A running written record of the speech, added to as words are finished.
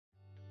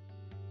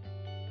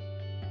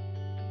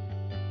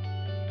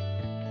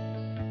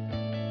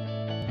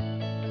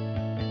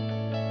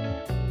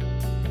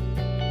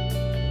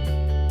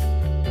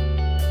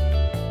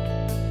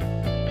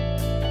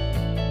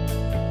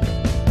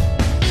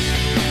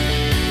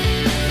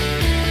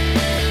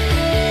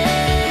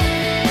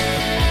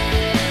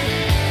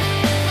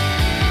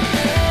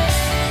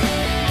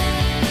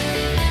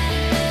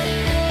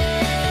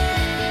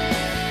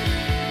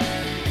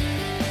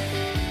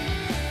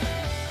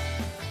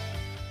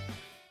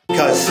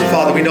Because,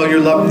 Father, we know your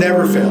love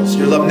never fails.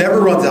 Your love never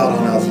runs out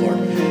on us, Lord.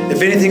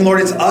 If anything, Lord,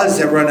 it's us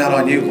that run out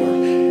on you,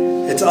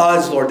 Lord. It's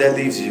us, Lord, that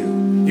leaves you.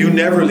 You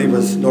never leave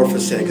us nor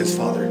forsake us,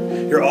 Father.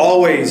 You're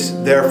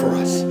always there for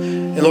us.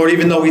 And Lord,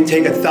 even though we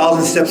take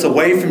 1,000 steps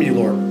away from you,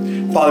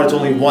 Lord, Father, it's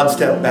only one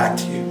step back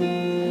to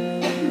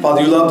you.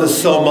 Father, you loved us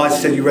so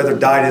much that you rather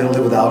died than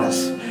live without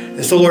us.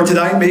 And so, Lord,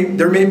 tonight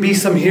there may be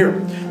some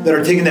here that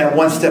are taking that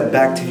one step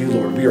back to you,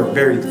 Lord. We are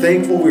very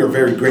thankful. We are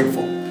very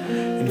grateful.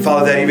 And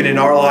Father, that even in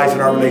our life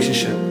and our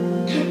relationship,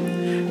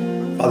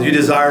 Father, you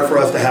desire for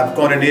us to have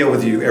koinonia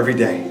with you every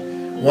day.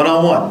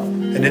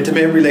 One-on-one, an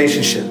intimate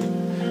relationship.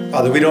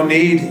 Father, we don't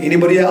need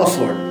anybody else,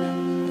 Lord.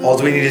 All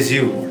we need is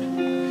you,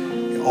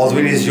 Lord. All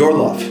we need is your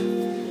love.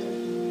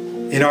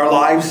 In our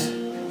lives,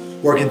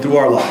 working through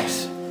our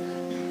lives.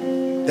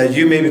 That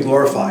you may be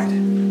glorified.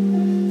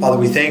 Father,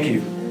 we thank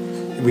you.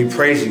 And we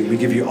praise you. We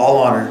give you all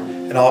honor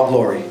and all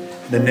glory.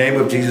 In the name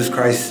of Jesus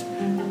Christ,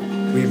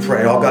 we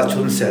pray. All God's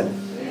children said,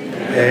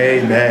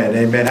 amen.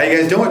 Amen. How you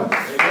guys doing?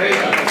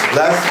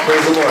 Blessed.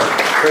 Praise the Lord.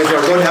 Praise the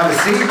Lord. Go ahead and have a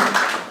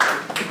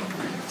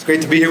seat. It's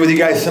great to be here with you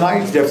guys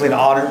tonight. It's definitely an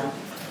honor,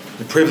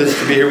 a privilege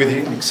to be here with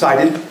you. I'm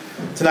excited.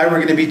 Tonight we're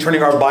going to be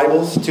turning our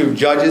Bibles to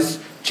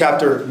Judges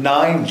chapter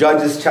 9.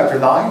 Judges chapter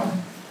 9.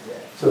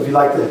 So if you'd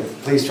like to,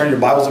 please turn your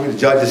Bibles with me to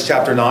Judges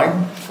chapter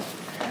 9.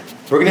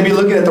 We're going to be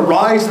looking at the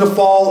rise and the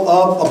fall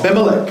of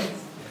Abimelech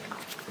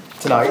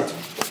tonight.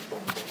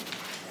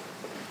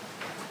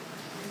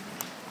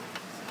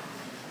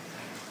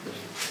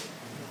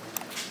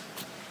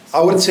 I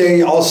would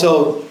say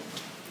also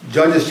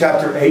Judges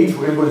chapter 8.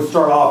 We're going to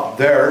start off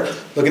there,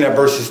 looking at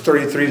verses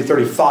 33 to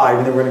 35,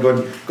 and then we're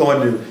going to go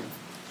into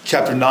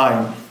chapter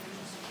 9.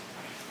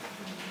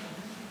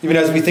 Even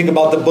as we think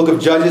about the book of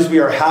Judges, we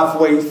are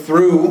halfway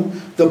through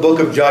the book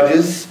of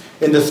Judges.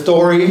 In the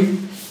story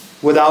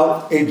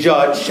without a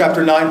judge,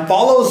 chapter 9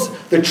 follows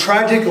the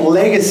tragic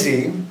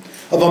legacy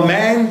of a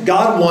man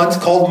God once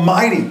called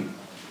mighty.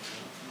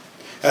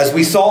 As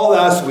we saw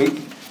last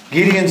week,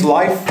 Gideon's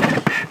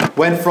life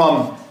went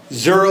from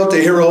 0 to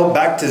hero,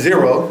 back to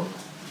 0.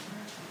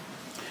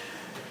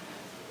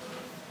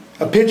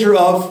 A picture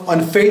of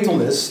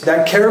unfaithfulness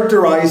that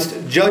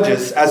characterized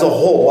Judges as a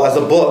whole, as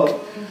a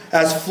book.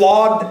 As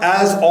flawed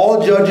as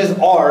all judges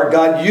are,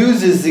 God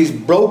uses these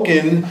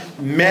broken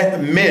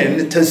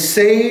men to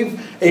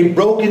save a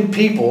broken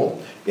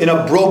people in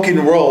a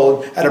broken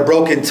world at a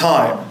broken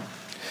time.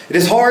 It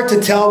is hard to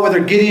tell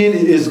whether Gideon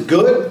is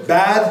good,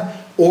 bad,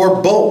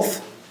 or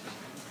both.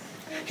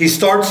 He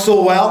starts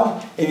so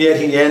well, and yet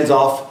he ends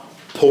off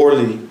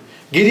poorly.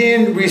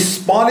 Gideon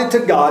responded to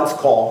God's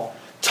call,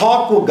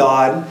 talked with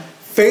God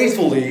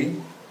faithfully,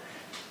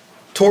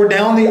 tore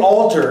down the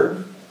altar,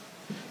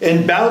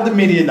 and battled the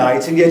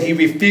Midianites, and yet he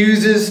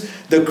refuses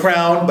the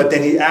crown, but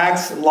then he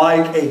acts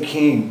like a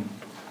king.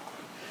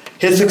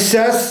 His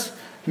success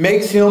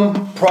makes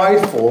him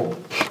prideful,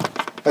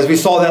 as we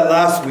saw that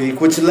last week,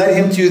 which led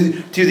him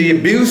to the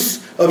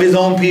abuse of his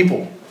own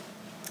people,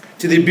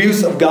 to the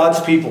abuse of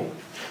God's people.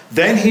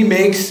 Then he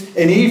makes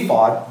an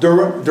ephod,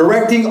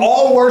 directing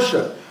all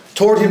worship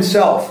toward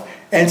himself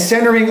and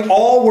centering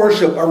all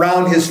worship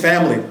around his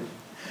family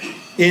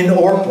in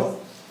Orpah,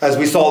 as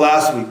we saw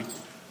last week.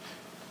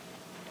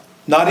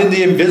 Not in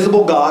the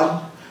invisible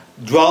God,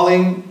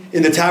 dwelling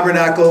in the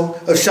tabernacle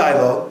of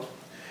Shiloh.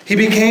 He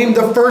became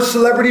the first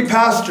celebrity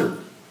pastor.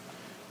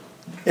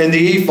 And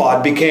the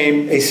ephod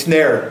became a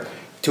snare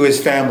to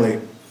his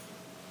family.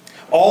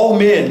 All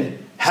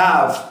men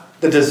have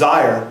the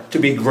desire to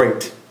be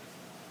great.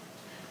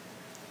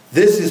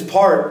 This is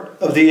part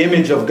of the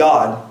image of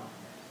God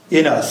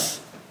in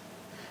us.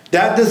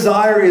 That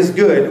desire is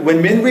good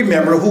when men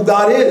remember who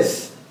God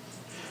is.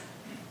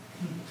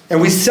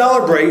 And we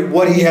celebrate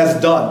what he has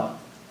done.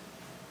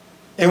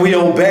 And we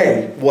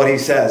obey what he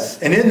says.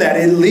 And in that,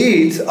 it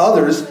leads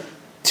others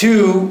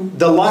to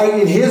delight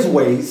in his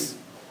ways.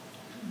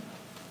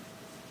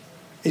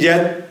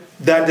 Yet,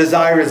 that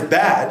desire is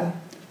bad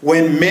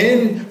when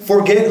men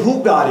forget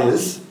who God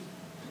is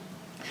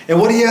and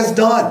what he has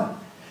done.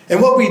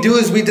 And what we do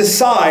is we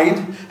decide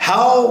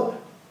how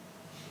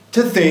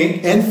to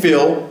think and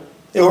feel,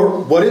 or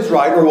what is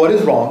right or what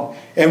is wrong.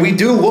 And we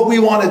do what we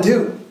want to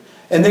do.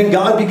 And then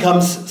God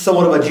becomes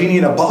somewhat of a genie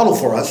in a bottle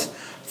for us.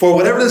 For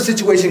whatever the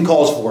situation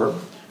calls for,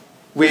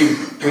 we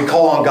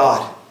call on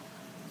God.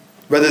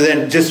 Rather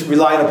than just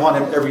relying upon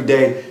him every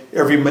day,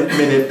 every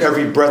minute,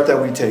 every breath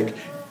that we take,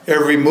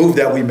 every move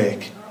that we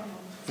make,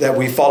 that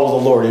we follow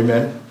the Lord.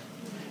 Amen.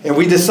 And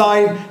we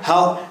decide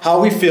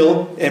how we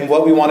feel and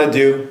what we want to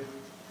do.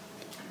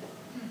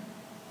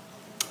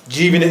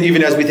 Even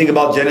as we think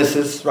about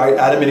Genesis, right?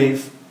 Adam and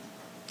Eve,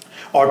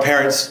 our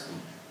parents,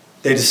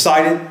 they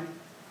decided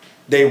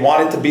they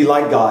wanted to be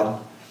like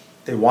God.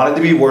 They wanted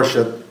to be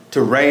worshipped,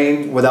 to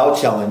reign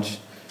without challenge.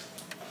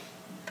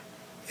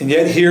 And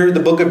yet here the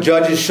book of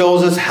Judges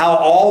shows us how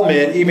all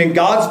men, even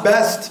God's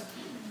best,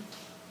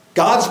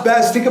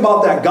 think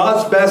about that,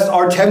 God's best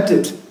are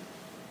tempted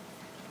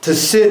to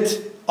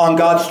sit on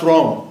God's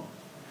throne.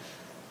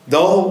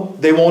 Though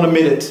they won't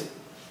admit it,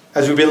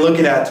 as we've been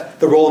looking at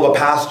the role of a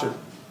pastor.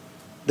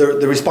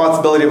 the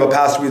responsibility of a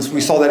pastor.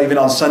 We saw that even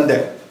on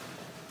Sunday.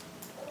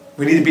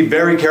 We need to be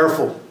very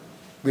careful.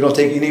 We don't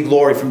take any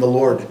glory from the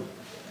Lord.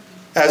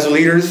 As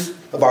leaders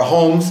of our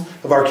homes,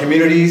 of our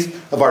communities,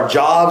 of our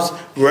jobs,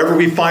 wherever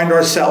we find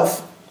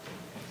ourselves,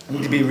 we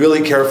need to be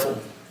really careful.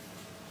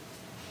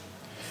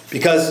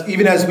 Because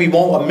even as we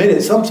won't admit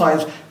it,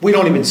 sometimes we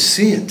don't even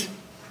see it.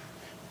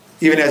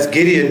 Even as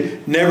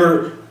Gideon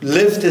never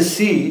lives to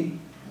see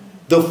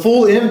the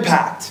full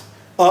impact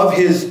of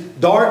his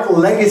dark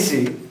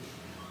legacy,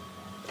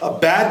 a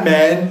bad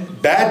man,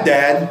 bad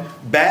dad,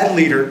 bad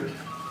leader.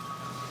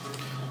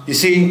 You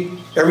see,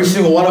 every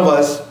single one of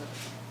us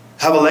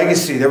have a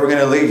legacy that we're going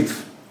to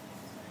leave.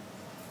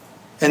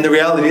 And the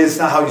reality is, it's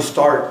not how you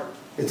start,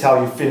 it's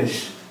how you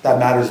finish that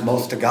matters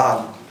most to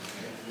God.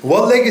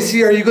 What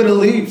legacy are you going to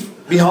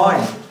leave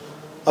behind?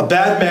 A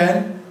bad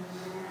man?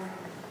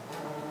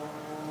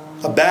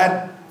 A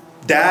bad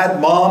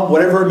dad, mom,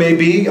 whatever it may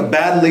be, a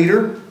bad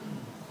leader?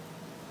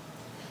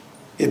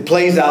 It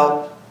plays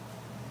out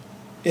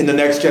in the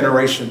next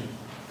generation.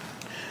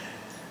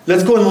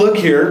 Let's go and look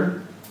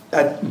here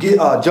at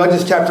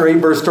Judges chapter 8,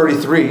 verse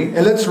 33.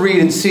 And let's read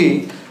and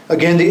see,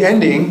 again, the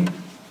ending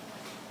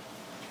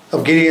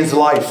of Gideon's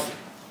life.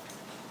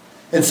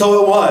 And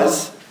so it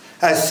was,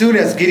 as soon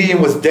as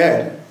Gideon was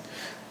dead,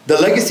 the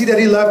legacy that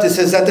he left, it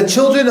says that the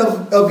children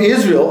of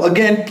Israel,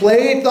 again,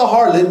 played the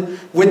harlot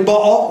with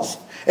Baals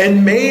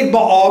and made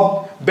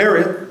Baal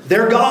Berith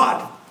their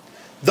god.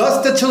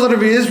 Thus the children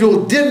of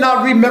Israel did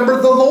not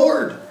remember the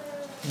Lord,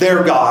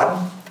 their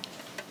God,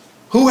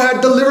 who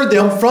had delivered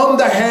them from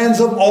the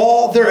hands of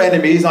all their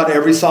enemies on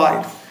every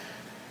side.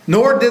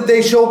 Nor did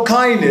they show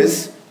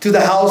kindness to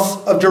the house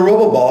of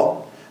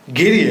Jerubbaal,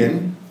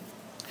 Gideon,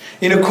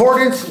 in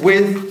accordance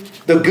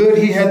with the good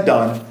he had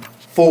done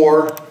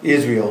for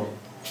Israel.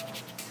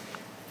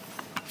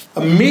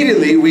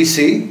 Immediately we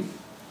see,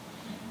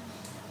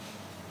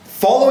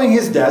 following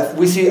his death,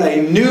 we see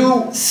a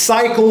new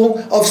cycle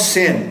of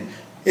sin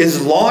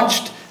is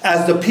launched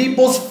as the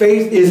people's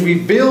faith is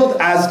revealed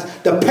as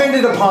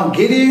dependent upon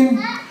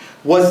Gideon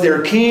was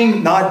their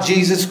king, not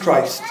Jesus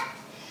Christ.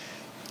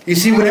 You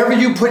see, whenever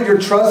you put your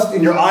trust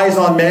and your eyes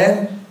on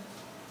man,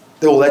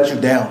 they will let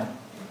you down.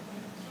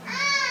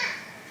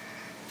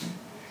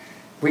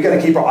 We got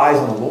to keep our eyes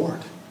on the Lord.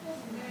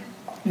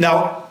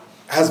 Now,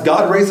 has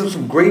God raised up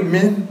some great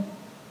men?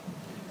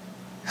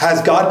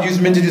 Has God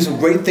used men to do some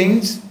great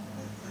things?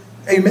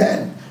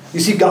 Amen. You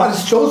see, God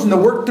has chosen to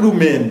work through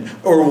men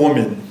or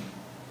women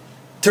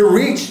to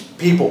reach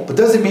people. But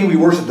doesn't mean we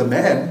worship the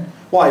man.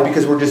 Why?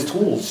 Because we're just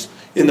tools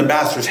in the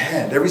master's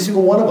hand. Every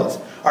single one of us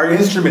are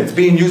instruments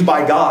being used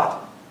by God.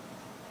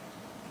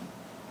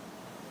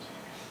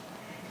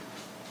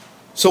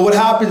 So what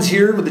happens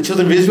here with the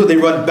children of Israel? They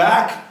run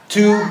back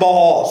to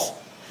Baals.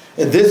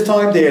 And this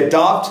time they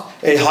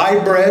adopt a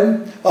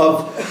hybrid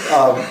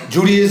of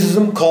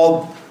Judaism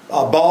called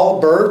Baal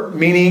Ber,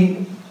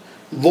 meaning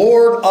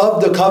Lord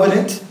of the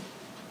Covenant.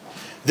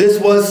 This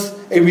was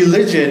a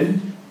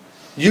religion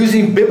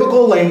using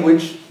biblical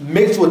language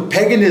mixed with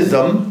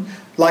paganism,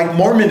 like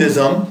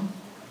Mormonism.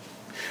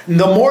 And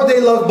the more they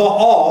loved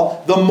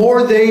Baal, the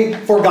more they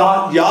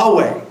forgot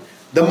Yahweh.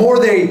 The more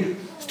they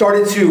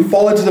started to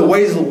fall into the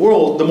ways of the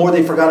world, the more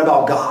they forgot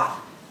about God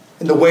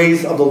and the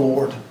ways of the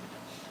Lord.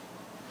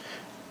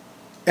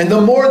 And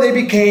the more they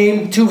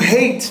became to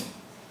hate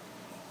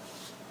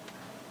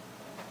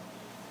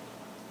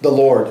the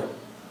Lord,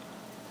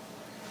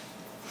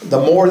 the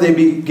more they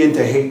begin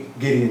to hate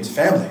Gideon's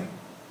family.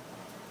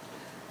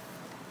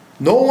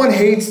 No one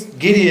hates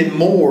Gideon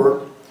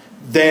more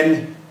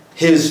than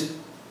his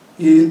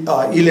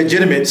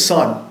illegitimate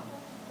son.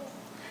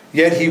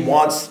 Yet he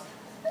wants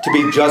to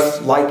be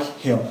just like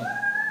him.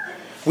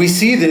 We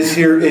see this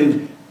here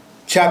in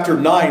chapter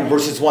 9,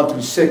 verses 1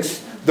 through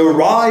 6. The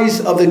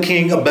rise of the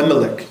king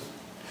Abimelech.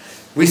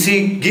 We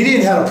see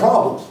Gideon had a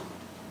problem.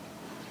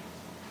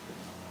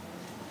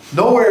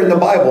 Nowhere in the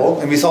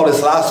Bible, and we saw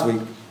this last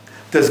week,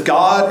 does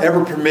God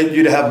ever permit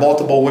you to have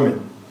multiple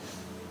women.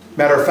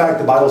 Matter of fact,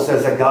 the Bible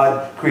says that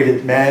God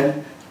created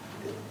man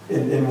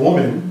and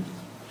woman,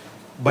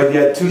 but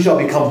yet two shall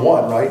become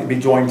one, right? And be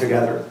joined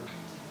together.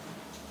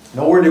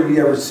 Nowhere did we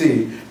ever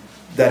see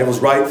that it was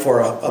right for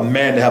a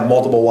man to have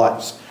multiple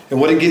wives. And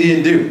what did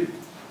Gideon do?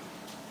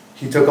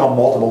 He took on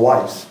multiple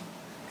wives.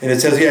 And it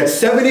says he had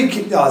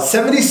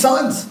 70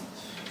 sons.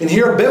 And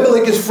here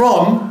Abimelech is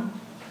from,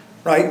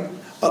 right,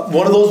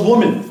 one of those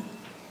women.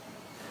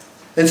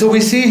 And so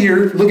we see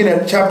here, looking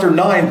at chapter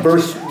 9,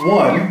 verse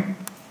 1,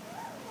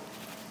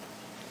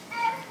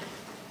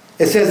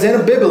 it says, then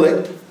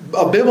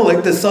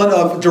Abimelech, the son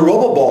of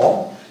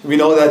Jerubbaal, we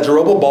know that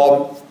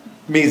Jerubbaal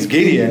means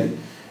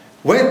Gideon,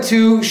 went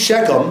to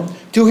Shechem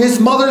to his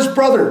mother's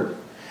brother.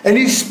 And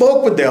he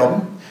spoke with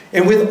them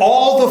and with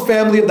all the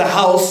family of the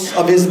house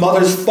of his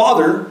mother's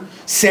father,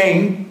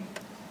 saying,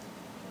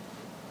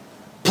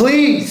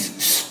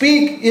 please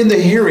speak in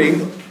the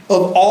hearing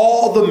of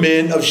all the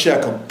men of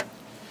Shechem,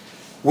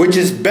 which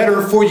is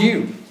better for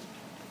you,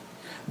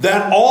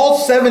 that all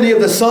 70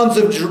 of the sons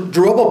of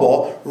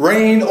Jerubbaal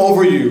reign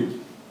over you,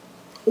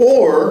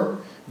 or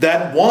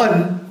that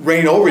one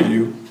reign over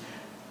you,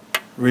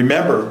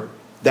 remember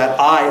that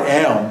I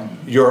am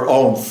your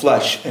own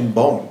flesh and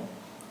bone.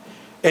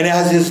 And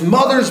as his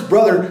mother's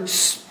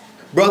brothers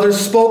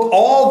spoke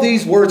all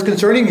these words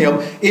concerning him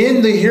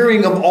in the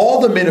hearing of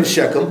all the men of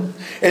Shechem,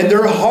 and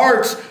their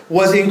hearts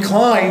was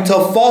inclined to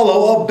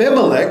follow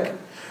Abimelech,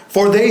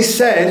 for they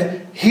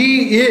said,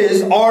 he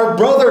is our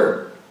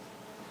brother.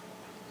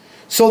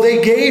 So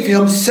they gave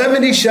him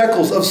 70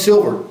 shekels of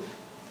silver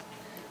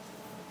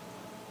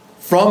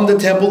from the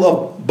temple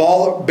of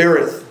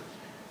Baal-berith,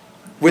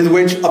 with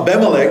which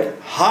Abimelech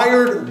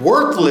hired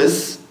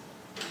worthless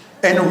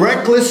and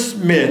reckless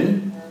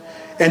men,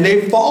 and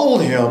they followed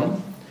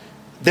him.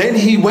 Then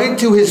he went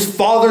to his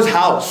father's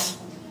house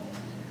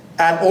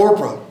at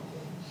Orpah.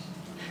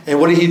 And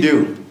what did he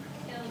do?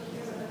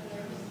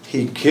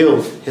 He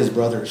killed his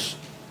brothers.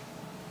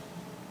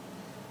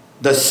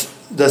 The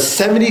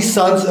 70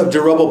 sons of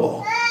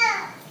Jerubbabel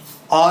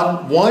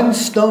on one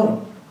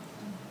stone.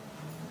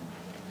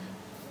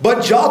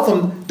 But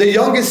Jotham, the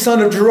youngest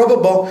son of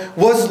Jerubbabel,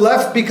 was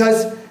left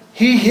because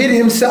he hid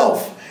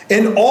himself.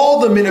 And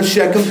all the men of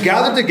Shechem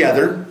gathered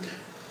together,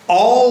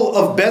 all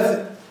of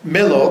Beth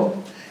Millo,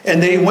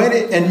 and they went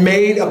and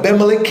made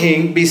Abimelech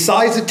king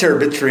besides the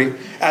terebinth tree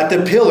at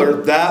the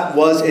pillar that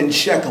was in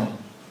Shechem.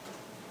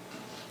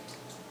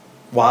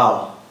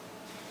 Wow.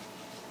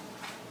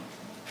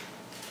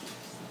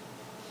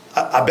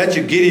 I bet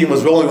you Gideon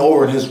was rolling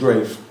over in his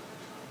grave.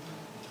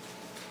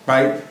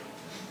 Right?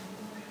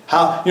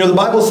 How, the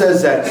Bible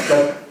says that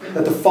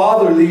the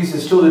father leaves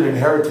his children an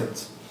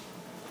inheritance.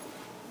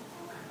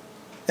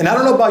 And I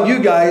don't know about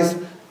you guys,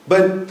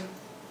 but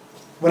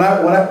when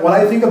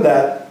I think of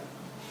that,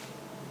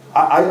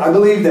 I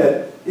believe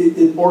that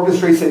it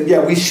orchestrates that,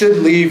 yeah, we should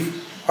leave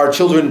our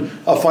children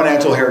a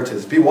financial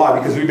inheritance. Why?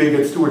 Because we've been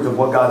good stewards of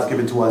what God's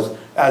given to us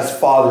as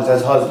fathers,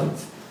 as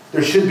husbands.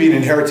 There should be an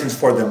inheritance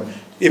for them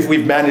if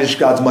we've managed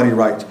God's money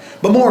right.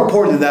 But more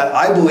important than that,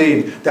 I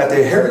believe that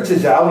the heritage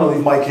that I want to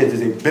leave my kids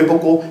is a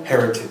biblical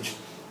heritage.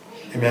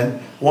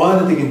 Amen? One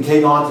that they can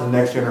take on to the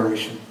next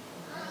generation.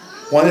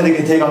 One that they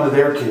can take on to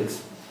their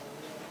kids.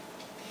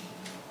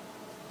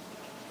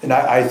 And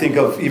I think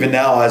of even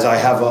now as I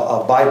have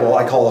a Bible,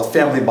 I call it a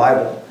family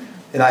Bible.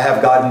 And I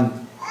have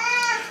gotten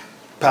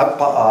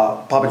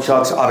Papa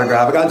Chuck's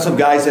autograph. I've gotten some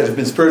guys that have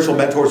been spiritual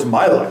mentors in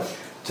my life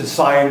to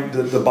sign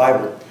the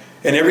Bible.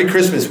 And every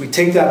Christmas we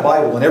take that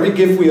Bible, and every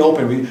gift we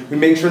open, we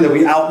make sure that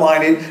we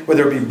outline it,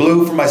 whether it be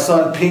blue for my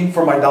son, pink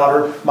for my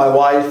daughter, my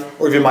wife,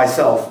 or even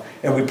myself.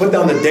 And we put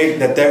down the date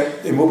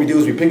and what we do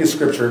is we pick a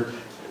scripture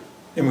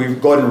and we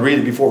go ahead and read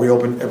it before we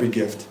open every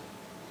gift.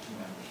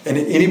 And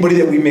anybody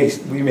that we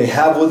may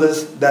have with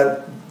us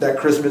that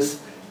Christmas,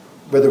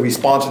 whether we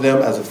sponsor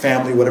them as a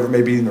family, whatever it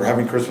may be, and they're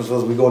having Christmas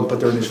with us, we go and put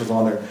their initials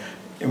on there.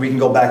 And we can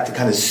go back to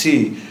kind of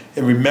see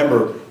and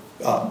remember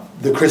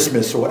the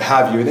Christmas or what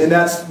have you. And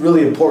that's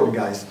really important,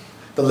 guys.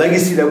 The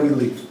legacy that we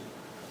leave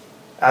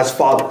as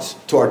fathers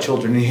to our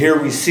children. And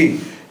here we see,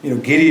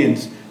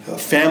 Gideon's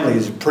family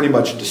is pretty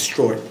much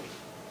destroyed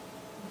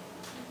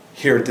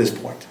here at this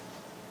point.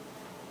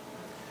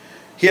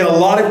 He had a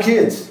lot of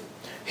kids.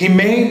 He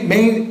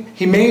maintained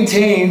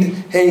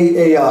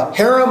a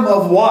harem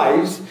of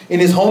wives in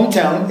his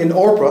hometown in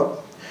Orpah.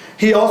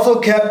 He also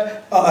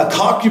kept a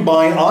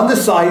concubine on the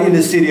side in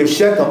the city of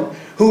Shechem,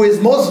 who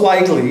is most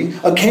likely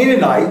a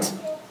Canaanite.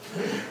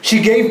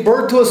 She gave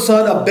birth to a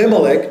son,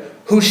 Abimelech,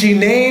 who she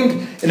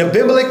named, and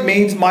Abimelech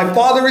means my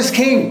father is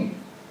king.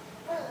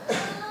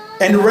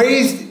 And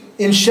raised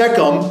in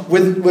Shechem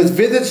with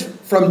visits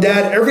from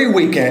dad every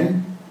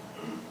weekend.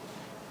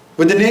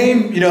 With the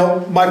name,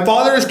 my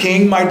father is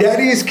king, my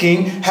daddy is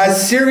king,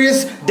 has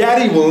serious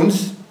daddy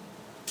wounds.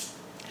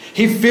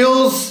 He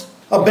feels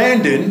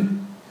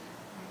abandoned.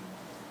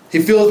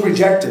 He feels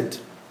rejected.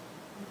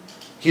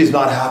 He is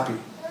not happy.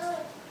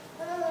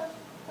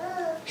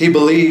 He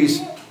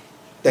believes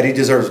that he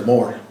deserves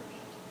more.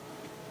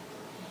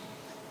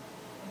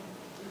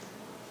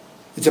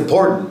 It's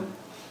important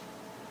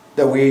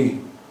that we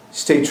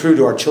stay true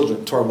to our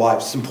children, to our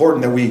wives. It's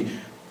important that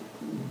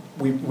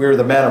we're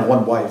the man of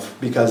one wife,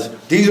 because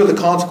these are the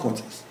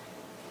consequences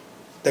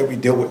that we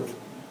deal with.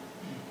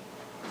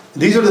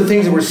 These are the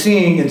things that we're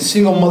seeing in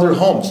single mother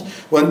homes,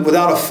 when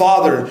without a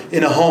father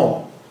in a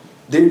home.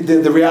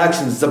 The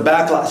reactions, the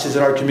backlashes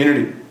in our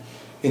community.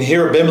 And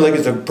here Abimelech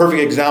is a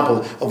perfect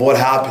example of what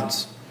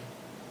happens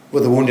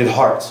with the wounded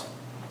heart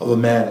of a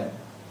man.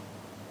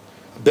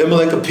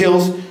 Abimelech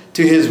appeals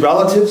to his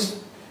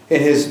relatives and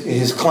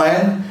his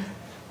clan,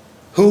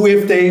 who,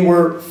 if they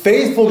were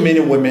faithful men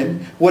and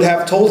women, would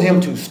have told him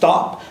to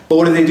stop. But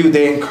what do?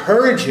 They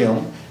encourage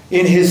him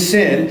in his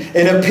sin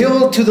and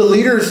appeal to the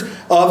leaders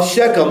of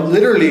Shechem,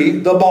 literally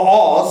the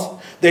Baals.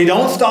 They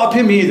don't stop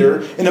him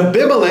either. And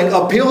Abimelech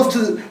appeals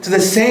to the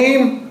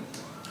same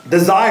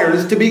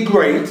desires to be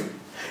great.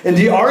 And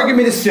the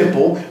argument is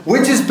simple.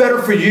 Which is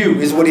better for you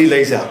is what he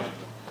lays out.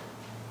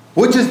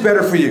 Which is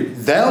better for you,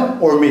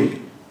 them or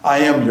me? I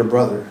am your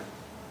brother.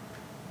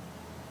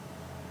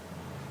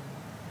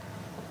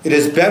 It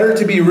is better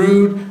to be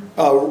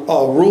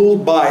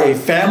ruled by a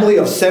family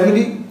of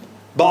 70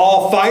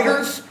 Baal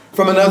fighters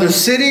from another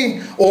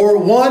city, or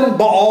one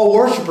Baal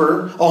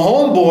worshiper, a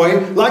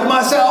homeboy like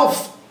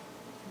myself?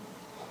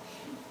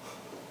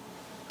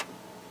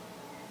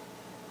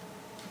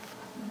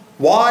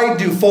 Why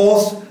do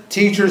false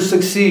teachers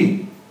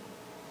succeed?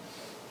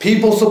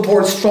 People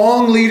support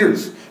strong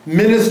leaders,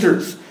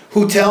 ministers,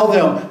 who tell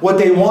them what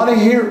they want to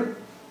hear,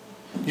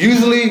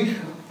 usually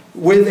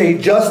with a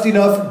just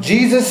enough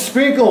Jesus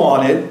sprinkle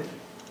on it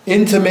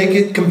to make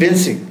it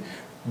convincing.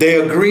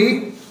 They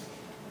agree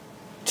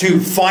to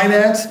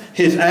finance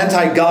his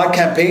anti-God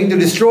campaign to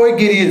destroy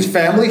Gideon's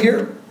family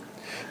here.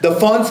 The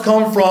funds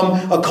come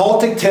from a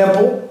cultic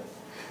temple.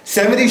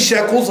 70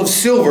 shekels of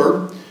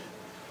silver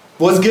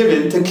was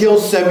given to kill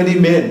 70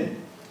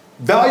 men,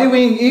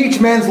 valuing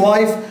each man's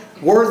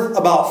life worth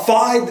about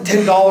 $5 to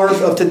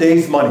 $10 of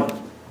today's money.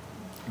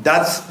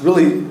 That's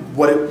really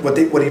what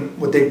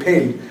they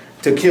paid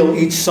to kill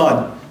each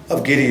son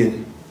of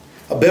Gideon.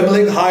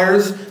 Abimelech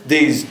hires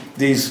these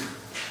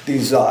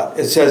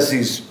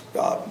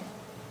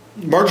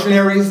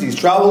mercenaries, these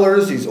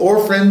travelers, these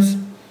orphans,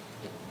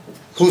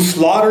 who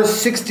slaughter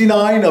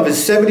 69 of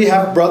his 70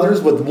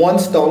 half-brothers with one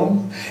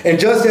stone. And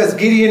just as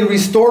Gideon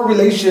restored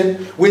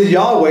relationship with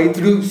Yahweh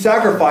through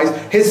sacrifice,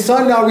 his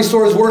son now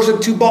restores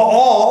worship to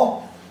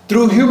Baal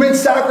through human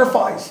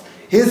sacrifice.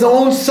 His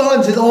own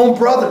sons, his own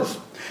brothers.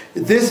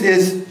 This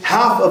is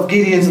half of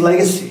Gideon's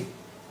legacy.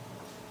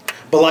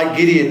 But like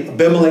Gideon,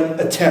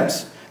 Abimelech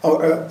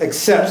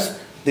accepts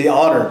the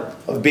honor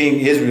of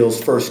being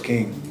Israel's first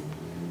king.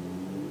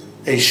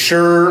 A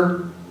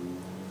sure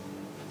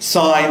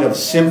sign of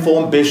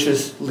sinful,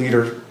 ambitious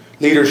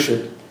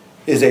leadership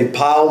is a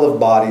pile of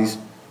bodies.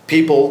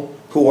 People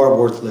who are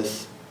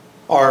worthless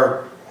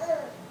are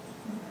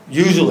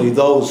usually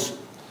those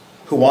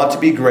who want to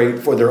be great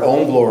for their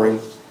own glory.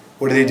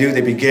 What do?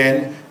 They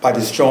begin by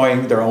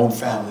destroying their own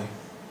family.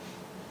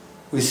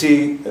 We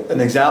see an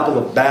example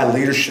of bad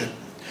leadership.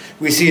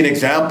 We see an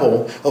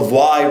example of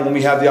why, when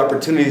we have the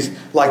opportunities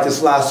like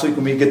this last week,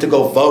 when we get to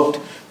go vote,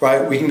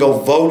 right? We can go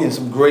vote in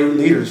some great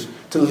leaders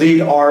to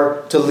lead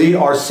our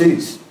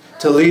cities,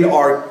 to lead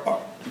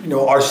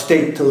our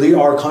state, to lead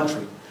our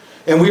country.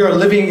 And we are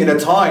living in a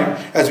time,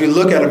 as we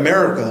look at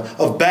America,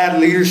 of bad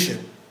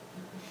leadership.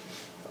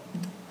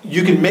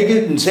 You can make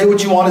it and say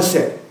what you want to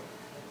say.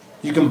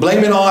 You can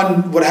blame it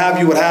on what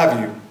have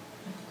you.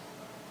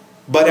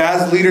 But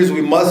as leaders, we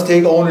must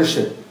take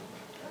ownership.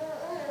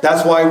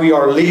 That's why we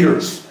are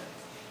leaders.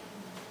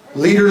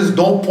 Leaders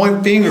don't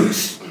point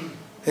fingers.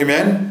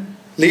 Amen?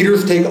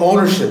 Leaders take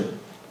ownership.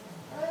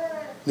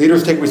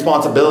 Leaders take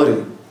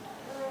responsibility.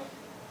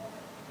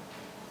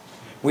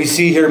 We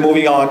see here,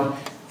 moving on,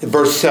 in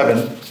verse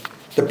 7,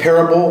 the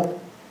parable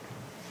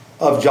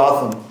of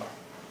Jotham.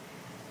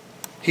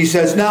 He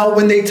says, now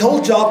when they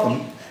told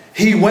Jotham,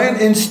 he went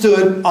and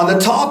stood on the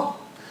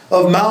top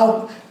of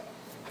Mount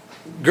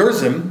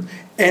Gerizim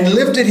and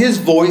lifted his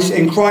voice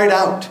and cried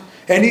out.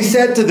 And he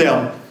said to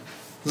them,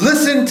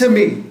 listen to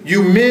me,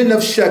 you men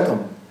of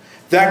Shechem,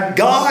 that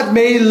God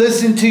may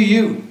listen to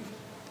you.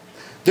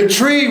 The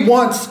tree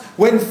once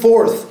went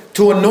forth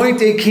to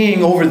anoint a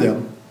king over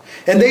them.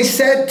 And they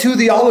said to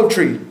the olive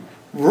tree,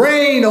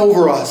 reign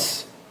over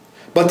us.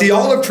 But the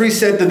olive tree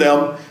said to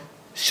them,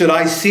 should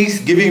I cease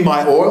giving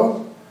my oil,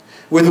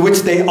 with which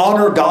they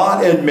honor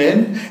God and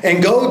men,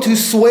 and go to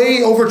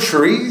sway over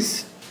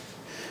trees?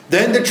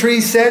 Then the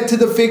tree said to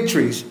the fig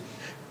trees,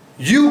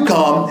 you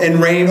come and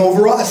reign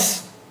over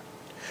us.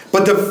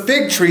 But the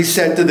fig tree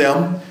said to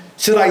them,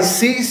 should I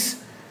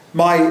cease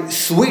my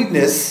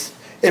sweetness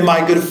and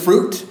my good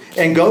fruit,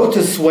 and go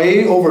to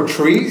sway over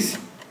trees?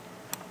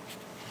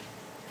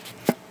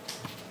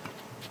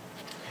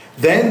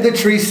 Then the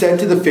tree said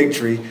to the fig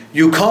tree,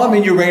 you come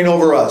and you reign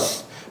over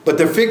us. But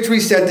the fig tree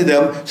said to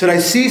them, should I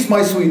cease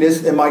my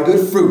sweetness and my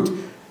good fruit,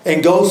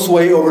 and go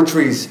sway over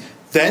trees?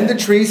 Then the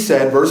tree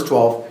said, verse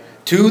 12,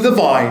 to the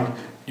vine,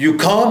 you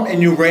come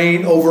and you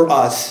reign over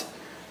us.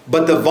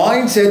 But the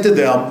vine said to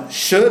them,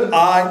 should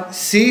I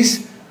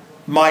cease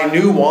my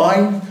new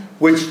wine,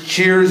 which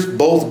cheers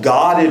both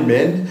God and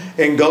men,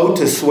 and go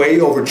to sway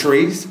over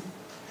trees?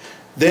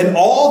 Then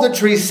all the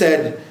trees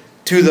said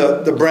to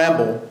the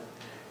bramble,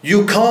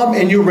 you come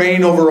and you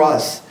reign over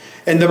us.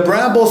 And the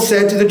bramble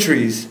said to the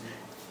trees,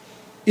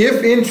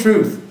 if in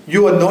truth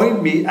you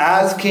anoint me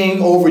as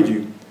king over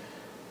you,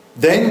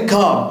 then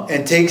come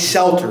and take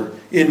shelter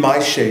in my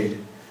shade.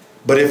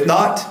 But if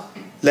not,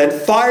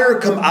 let fire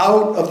come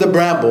out of the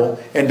bramble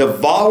and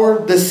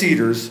devour the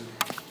cedars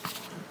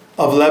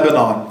of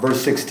Lebanon.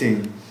 Verse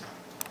 16.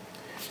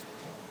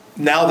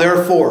 Now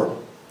therefore,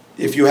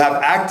 if you have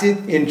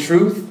acted in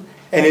truth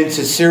and in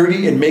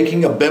sincerity in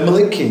making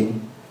Abimelech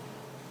king,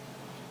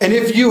 and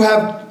if you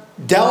have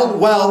dealt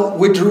well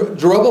with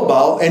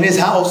Jerubbaal and his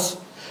house,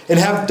 and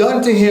have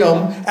done to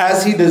him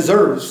as he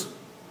deserves,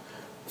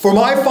 for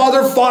my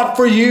father fought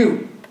for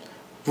you,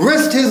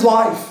 risked his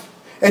life,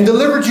 and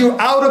delivered you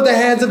out of the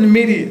hands of the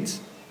Medians.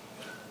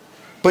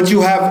 But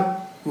you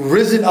have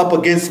risen up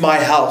against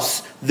my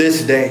house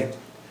this day,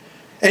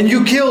 And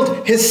you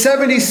killed his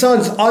 70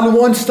 sons on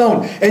one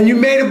stone. And you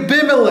made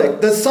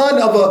Abimelech, the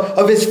son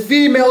of his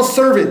female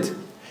servant,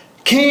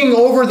 king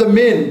over the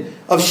men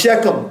of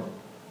Shechem,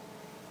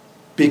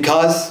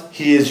 because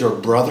he is your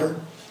brother.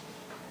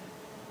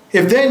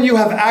 If then you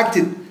have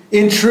acted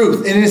in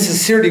truth and in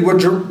sincerity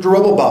with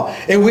Jeroboam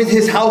and with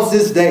his house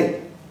this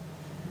day,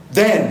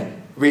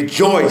 then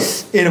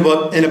rejoice in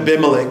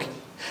Abimelech,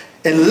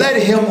 and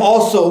let him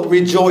also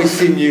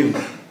rejoice in you.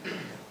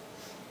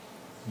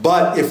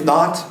 But if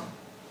not,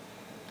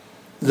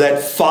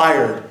 let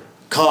fire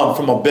come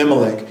from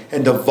Abimelech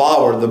and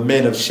devour the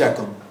men of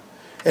Shechem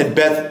and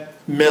Beth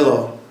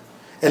Millo.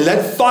 And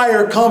let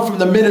fire come from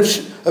the men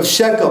of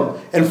Shechem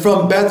and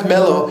from Beth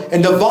Millo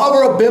and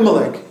devour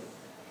Abimelech.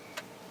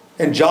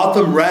 And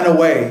Jotham ran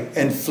away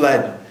and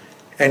fled.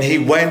 And he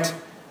went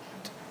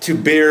to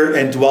Beer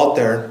and dwelt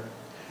there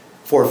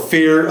for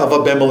fear of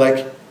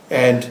Abimelech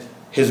and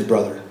his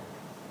brother.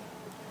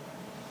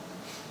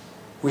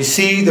 We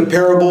see the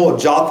parable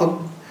of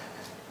Jotham.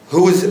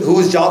 Who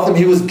is Jotham?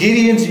 He was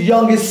Gideon's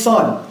youngest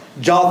son,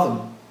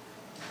 Jotham.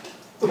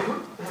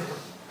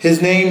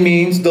 His name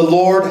means the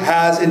Lord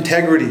has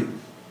integrity.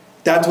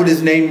 That's what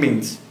his name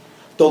means.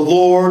 The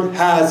Lord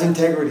has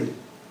integrity.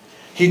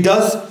 He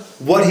does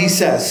what he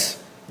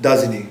says,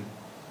 doesn't he?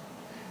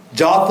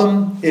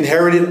 Jotham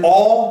inherited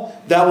all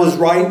that was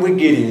right with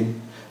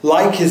Gideon.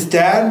 Like his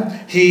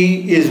dad,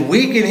 he is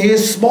weak and he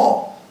is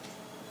small.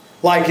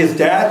 Like his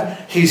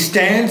dad, he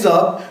stands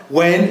up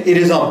when it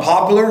is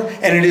unpopular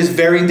and it is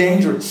very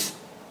dangerous.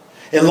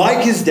 And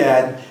like his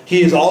dad,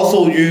 he is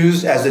also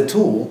used as a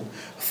tool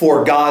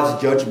for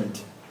God's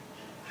judgment.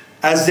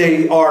 As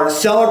they are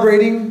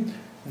celebrating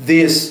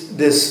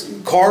this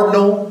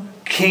cardinal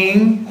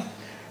king,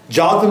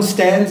 Jotham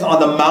stands on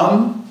the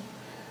mountain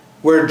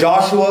where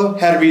Joshua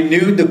had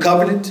renewed the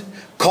covenant,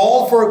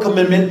 called for a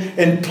commitment,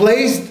 and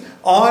placed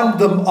on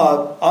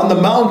the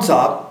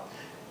mountaintop.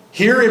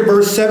 Here in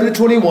verse 7 to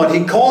 21,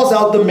 he calls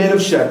out the men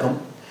of Shechem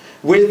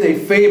with a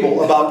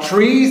fable about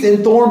trees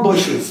and thorn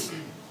bushes.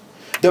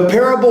 The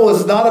parable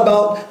is not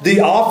about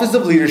the office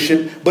of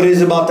leadership, but it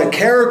is about the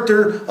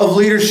character of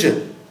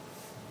leadership.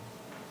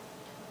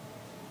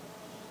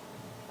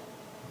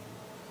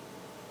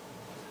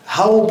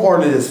 How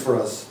important it is for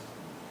us,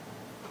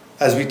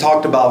 as we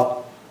talked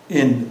about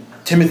in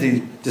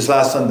Timothy this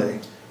last Sunday,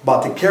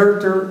 about the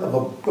character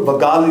of a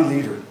godly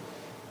leader,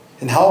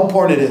 and how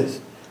important it is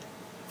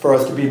for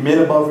us to be men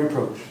above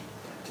reproach,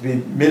 to be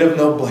men of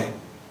no blame,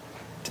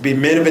 to be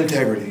men of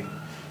integrity,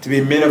 to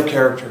be men of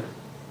character.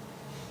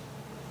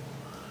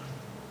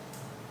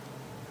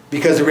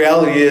 Because the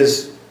reality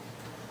is,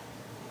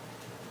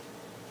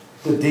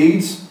 the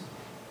deeds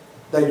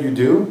that you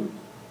do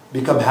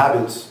become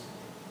habits.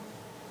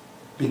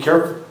 Be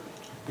careful,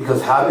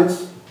 because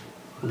habits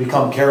will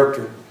become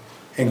character,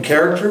 and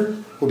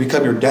character will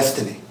become your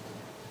destiny.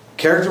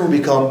 Character will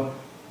become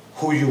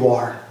who you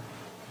are.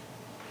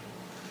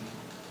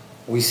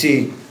 We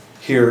see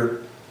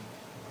here,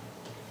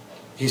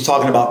 he's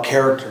talking about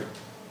character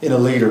in a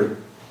leader.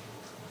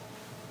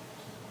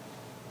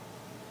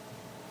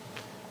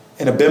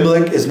 And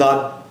Abimelech is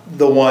not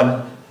the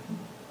one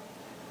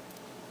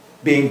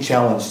being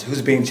challenged.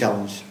 Who's being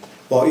challenged?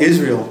 While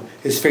Israel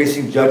is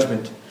facing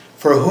judgment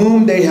for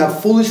whom they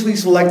have foolishly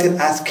selected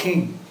as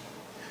king.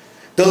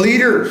 The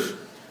leaders,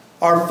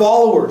 our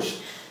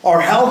followers,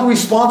 are held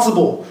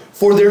responsible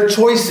for their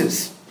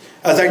choices.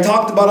 As I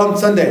talked about on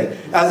Sunday,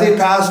 as a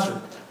pastor,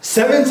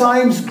 7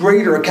 times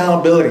greater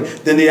accountability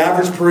than the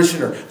average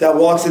parishioner that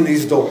walks in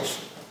these doors.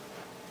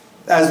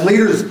 As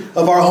leaders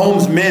of our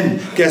homes,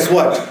 men, guess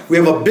what? We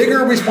have a bigger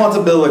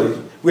responsibility.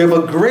 We have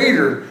a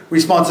greater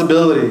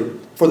responsibility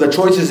for the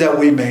choices that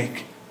we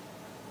make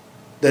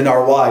than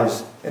our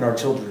wives and our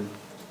children.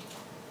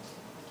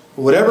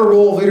 Whatever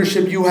role of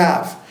leadership you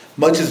have,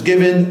 much is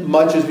given,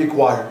 much is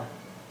required.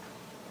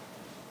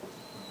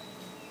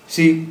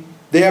 See,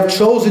 they have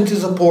chosen to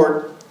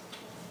support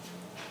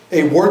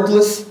a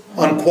worthless,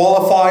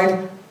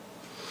 unqualified,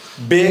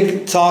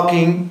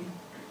 big-talking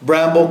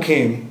bramble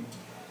king.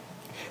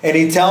 And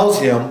he tells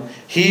him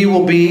he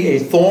will be a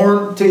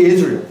thorn to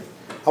Israel.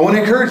 I want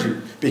to encourage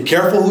you, be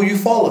careful who you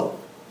follow.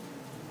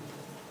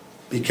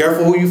 Be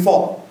careful who you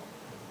follow.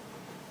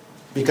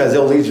 Because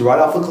they'll lead you right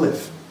off a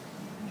cliff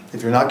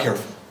if you're not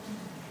careful.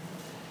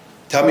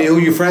 Tell me who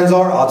your friends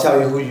are, I'll tell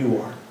you who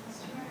you are.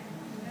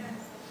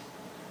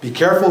 Be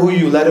careful who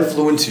you let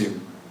influence you.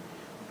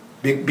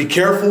 Be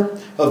careful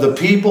of the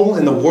people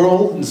in the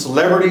world and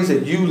celebrities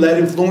that you let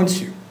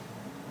influence you.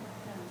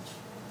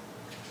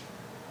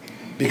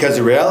 Because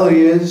the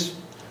reality is,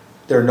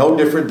 they're no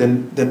different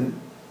than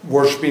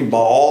worshiping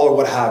Baal or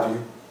what have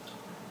you.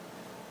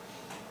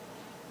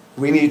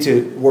 We need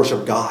to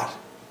worship God.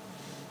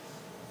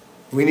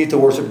 We need to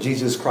worship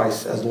Jesus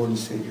Christ as Lord and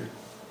Savior.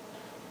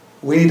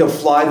 We need to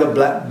fly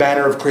the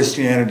banner of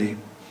Christianity.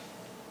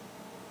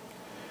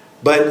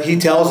 But he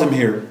tells him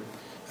here,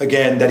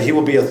 again, that he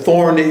will be a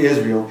thorn to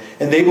Israel,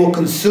 and they will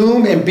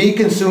consume and be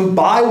consumed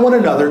by one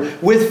another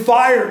with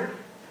fire.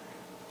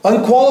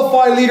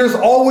 Unqualified leaders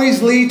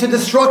always lead to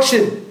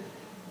destruction.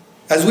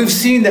 As we've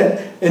seen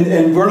that,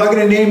 and we're not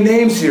going to name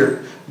names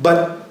here,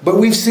 but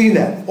we've seen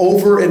that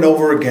over and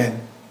over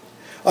again.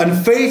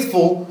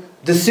 Unfaithful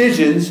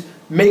decisions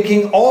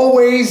can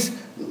always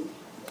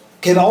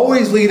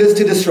lead us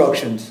to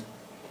destructions.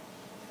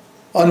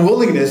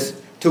 Unwillingness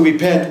to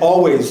repent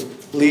always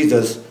leads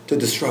us to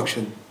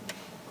destruction.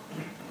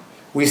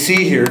 We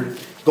see here,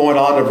 going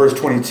on to verse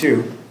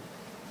 22,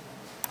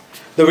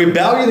 the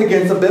rebellion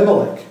against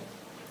Abimelech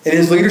and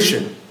his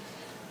leadership.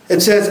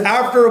 It says,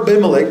 after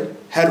Abimelech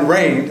had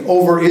reigned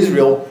over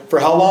Israel for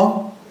how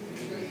long?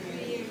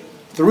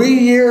 3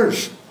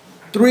 years.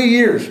 3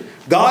 years.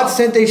 God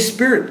sent a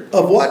spirit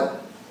of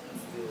what?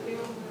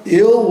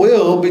 Ill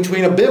will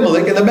between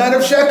Abimelech and the man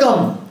of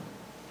Shechem.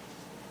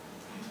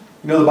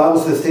 You know, the Bible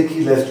says, take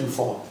heed lest you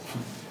fall.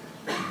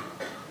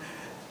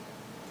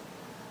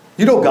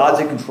 You know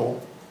God's in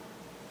control.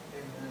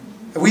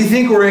 We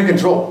think we're in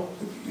control.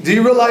 Do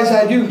you realize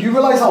that? Do you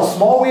realize how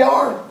small we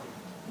are?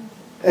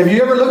 Have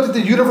you ever looked at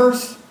the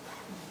universe?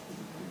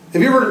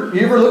 Have you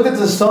ever looked at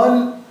the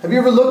sun? Have you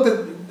ever looked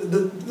at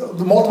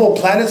the multiple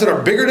planets that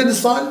are bigger than the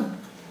sun?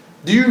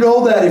 Do you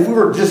know that if we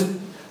were just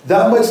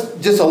that much,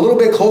 just a little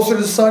bit closer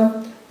to the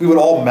sun, we would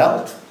all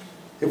melt?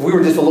 If we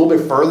were just a little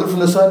bit further from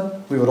the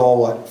sun, we would all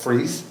what?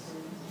 Freeze?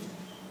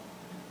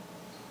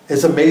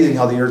 It's amazing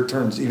how the earth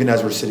turns, even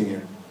as we're sitting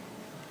here.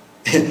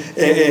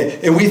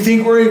 and we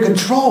think we're in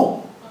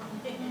control.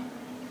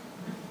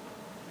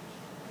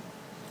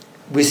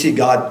 We see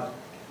God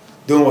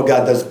doing what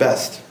God does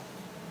best.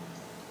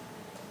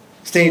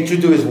 Staying true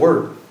to his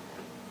word.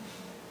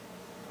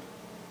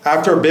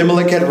 After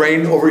Abimelech had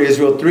reigned over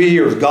Israel 3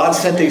 years, God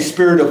sent a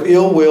spirit of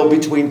ill will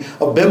between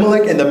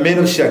Abimelech and the men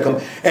of Shechem.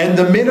 And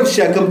the men of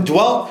Shechem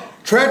dwelt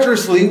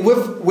treacherously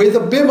with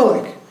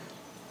Abimelech,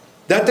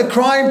 that the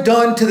crime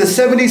done to the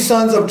 70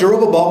 sons of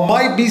Jerubbaal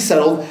might be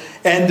settled,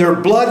 and their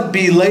blood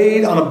be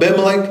laid on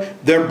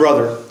Abimelech their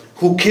brother,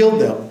 who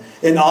killed them,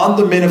 and on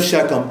the men of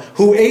Shechem,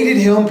 who aided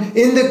him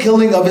in the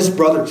killing of his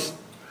brothers.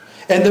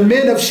 And the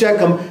men of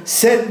Shechem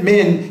set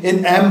men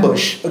in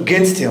ambush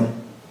against him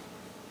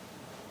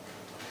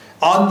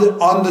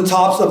on the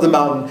tops of the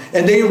mountain,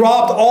 and they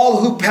robbed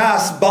all who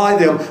passed by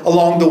them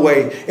along the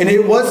way. And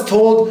it was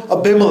told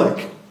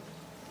Abimelech.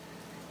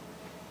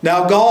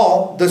 Now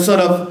Gaal, the son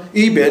of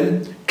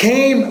Ebed,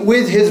 came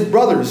with his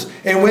brothers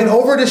and went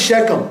over to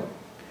Shechem.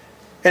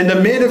 And the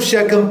men of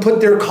Shechem put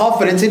their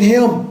confidence in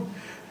him.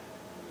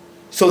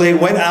 So they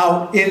went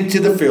out into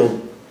the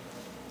field.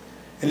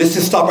 And let's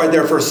just stop right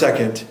there for a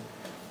second.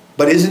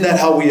 But isn't that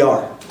how we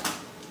are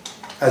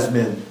as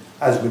men,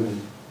 as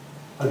women?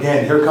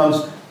 Again, here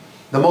comes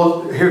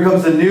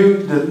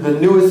the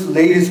newest,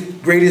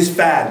 latest, greatest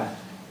fad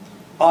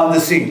on the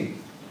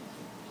scene.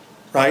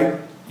 Right?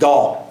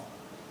 Doll.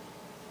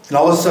 And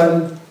all of a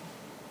sudden,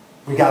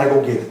 we got to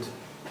go get it.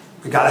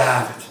 We got to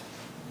have it.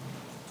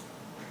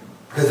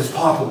 Because it's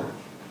popular.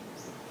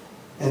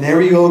 And there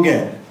we go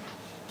again.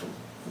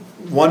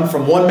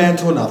 From one man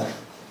to another.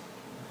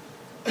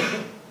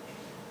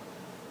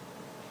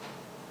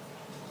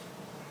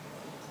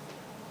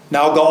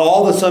 Now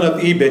Gaal, the son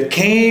of Ebed,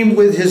 came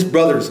with his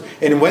brothers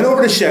and went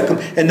over to Shechem,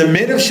 and the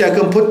men of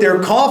Shechem put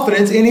their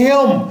confidence in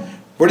him.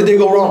 Where did they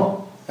go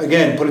wrong?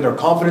 Again, putting their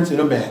confidence in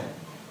a man.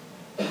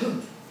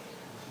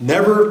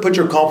 Never put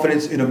your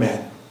confidence in a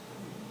man.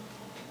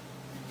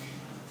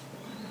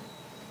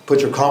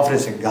 Put your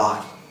confidence in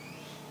God.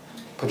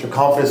 Put your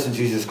confidence in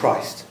Jesus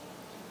Christ.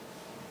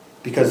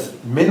 Because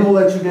men will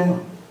let you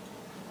down,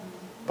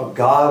 but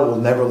God will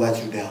never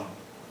let you down.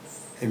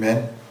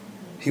 Amen?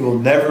 He will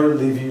never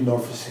leave you nor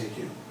forsake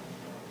you.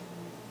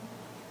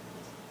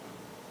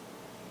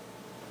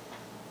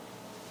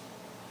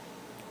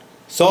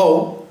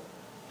 So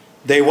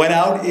they went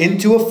out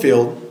into a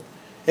field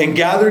and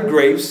gathered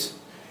grapes,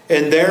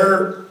 and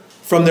there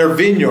from their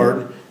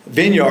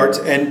vineyards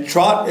and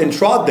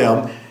trod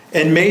them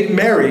and made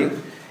merry.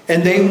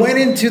 And they went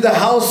into the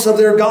house of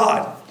their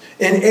God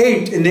and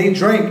ate and they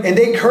drank and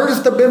they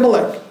cursed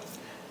Abimelech.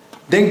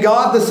 Then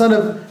God, the son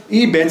of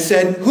Ebed,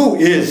 said, "Who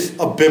is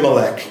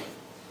Abimelech?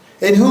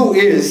 And who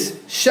is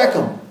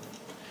Shechem,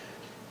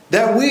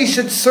 that we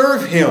should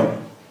serve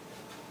him?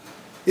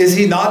 Is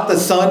he not the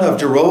son of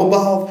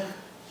Jerubbaal?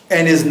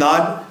 And is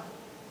not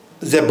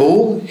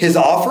Zebul his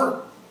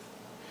offer?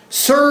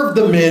 Serve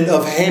the men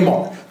of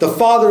Hamor, the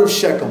father of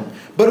Shechem.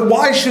 But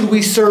why should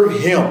we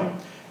serve him?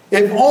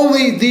 If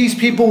only these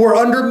people were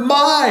under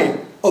my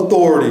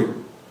authority,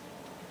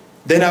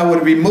 then I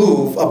would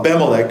remove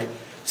Abimelech."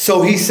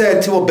 So he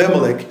said to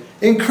Abimelech,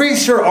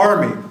 "Increase your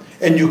army,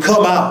 and you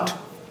come out."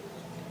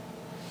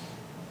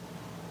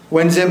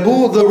 When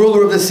Zebul, the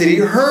ruler of the city,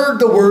 heard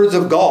the words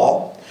of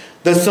Gaal,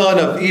 the son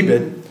of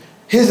Ebed,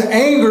 his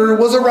anger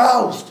was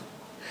aroused.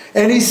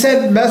 And he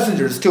sent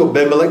messengers to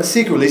Abimelech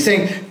secretly,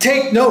 saying,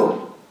 "Take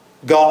note,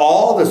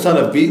 Gaal, the son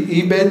of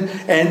Ebed,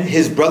 and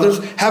his brothers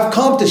have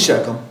come to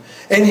Shechem,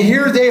 and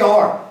here they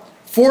are,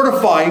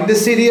 fortifying the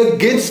city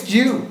against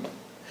you.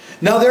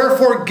 Now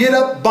therefore get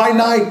up by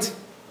night,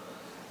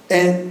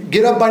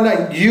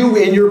 you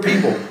and your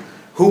people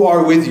who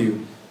are with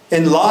you,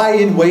 and lie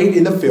in wait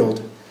in the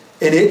field.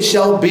 And it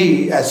shall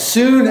be, as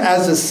soon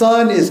as the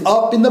sun is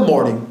up in the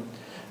morning,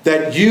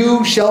 that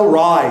you shall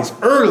rise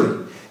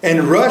early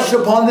and rush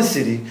upon the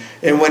city.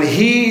 And when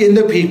he and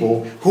the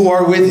people who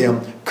are with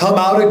him come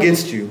out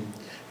against you,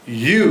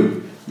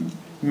 you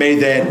may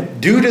then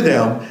do to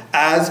them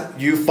as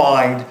you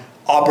find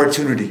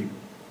opportunity.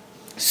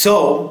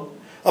 So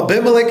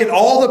Abimelech and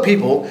all the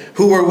people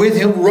who were with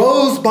him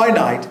rose by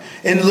night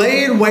and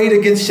lay in wait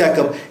against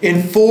Shechem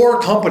in 4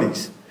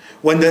 companies.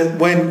 When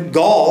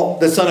Gaal,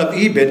 the son of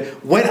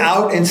Ebed, went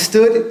out and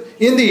stood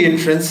in the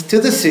entrance to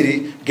the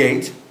city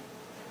gate,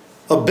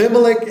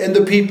 Abimelech and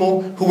the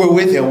people who were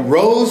with him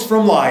rose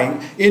from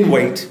lying in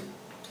wait.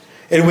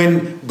 And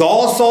when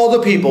Gaal saw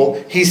the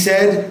people, he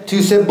said to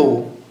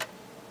Zebul,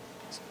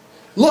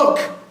 "Look,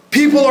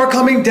 people are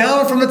coming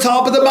down from the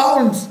top of the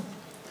mountains."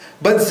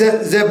 But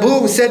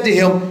Zebul said to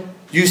him,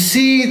 "You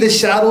see the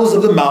shadows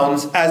of the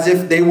mountains as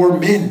if they were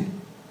men."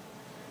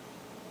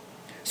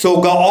 So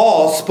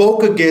Gaal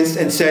spoke against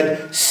and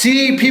said,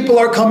 "See, people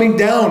are coming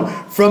down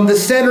from the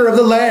center of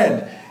the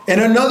land, and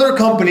another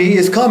company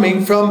is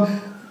coming from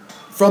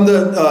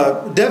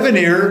the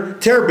Devanir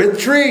terebinth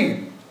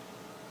tree."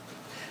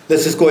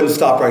 Let's just go ahead and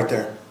stop right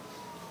there.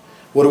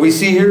 What do we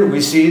see here?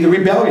 We see the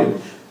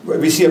rebellion.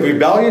 We see a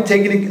rebellion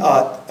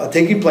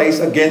taking place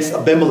against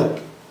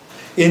Abimelech.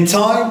 In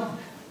time,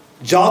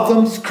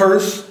 Jotham's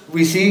curse,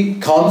 we see,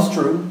 comes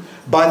true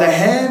by the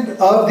hand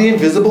of the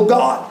invisible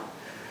God.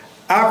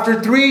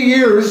 After 3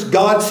 years,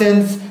 God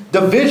sends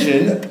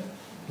division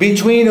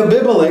between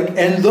Abimelech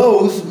and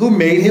those who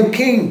made him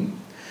king.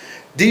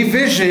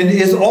 Division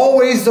is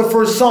always the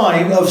first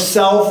sign of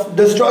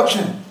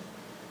self-destruction.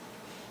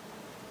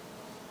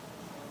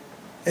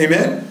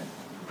 Amen?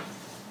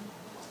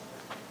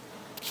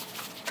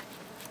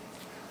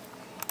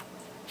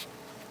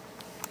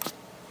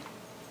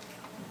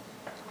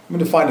 I'm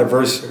going to find a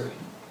verse here.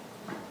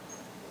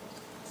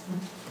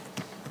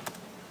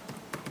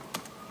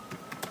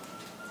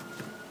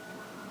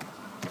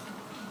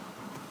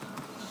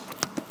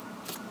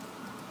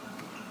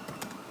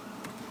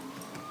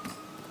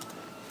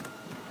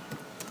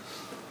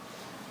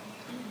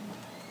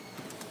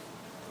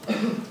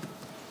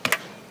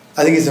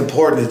 I think it's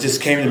important, it just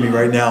came to me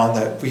right now,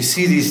 that we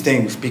see these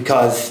things,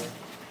 because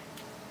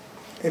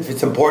if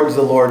it's important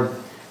to the Lord,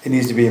 it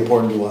needs to be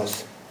important to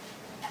us.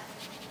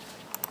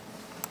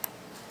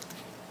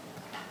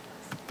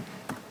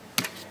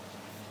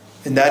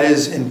 And that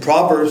is in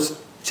Proverbs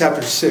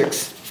chapter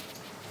 6,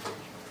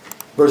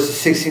 verses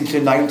 16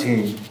 to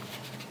 19.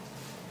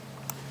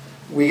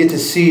 We get to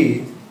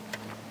see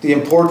the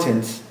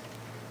importance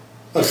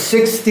of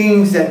 6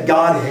 things that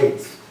God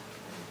hates.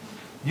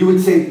 You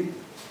would say,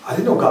 I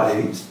didn't know God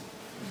hates.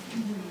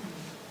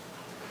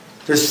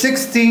 There's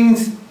 6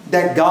 things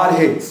that God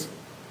hates.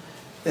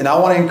 And I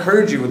want to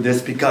encourage you with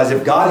this, because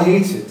if God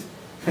hates it,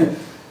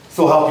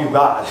 so help you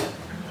God.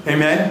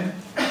 Amen?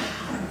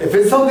 If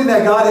it's something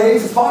that God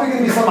hates, it's probably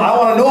going to be something I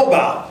want to know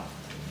about.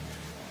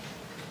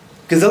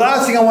 Because the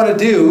last thing I want to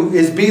do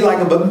is be like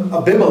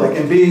Abimelech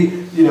and be,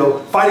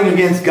 fighting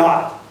against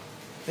God.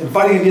 And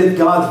fighting against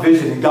God's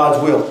vision and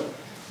God's will.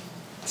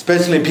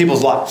 Especially in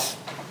people's lives.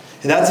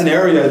 And that's an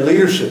area of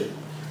leadership,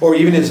 or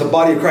even as a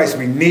body of Christ,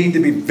 we need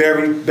to be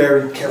very,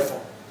 very careful.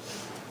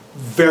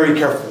 Very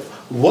careful.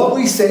 What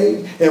we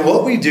say and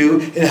what we do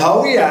and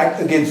how we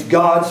act against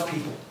God's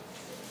people.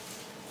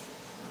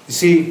 You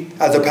see,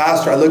 as a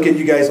pastor, I look at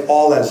you guys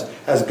all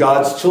as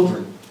God's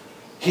children.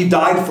 He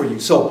died for you.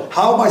 So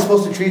how am I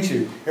supposed to treat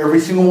you? Every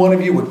single one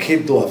of you with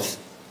kid gloves.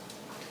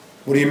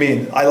 What do you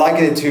mean? I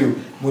liken it to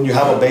when you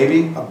have a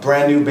baby, a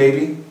brand new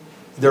baby.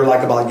 They're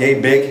like about yay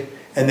big.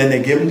 And then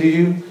they give them to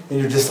you. And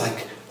you're just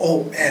like,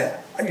 oh man,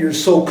 you're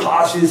so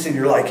cautious. And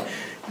you're like,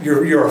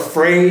 you're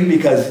afraid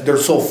because they're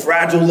so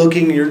fragile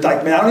looking. And you're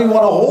like, man, I don't even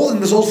want to hold them.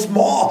 They're so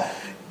small.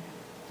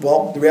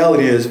 Well, the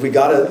reality is we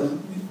got to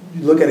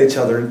look at each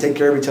other and take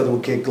care of each other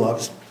with kid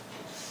gloves.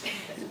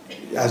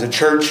 As a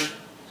church,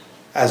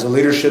 as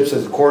leaderships,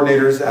 as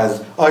coordinators,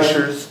 as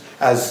ushers,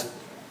 as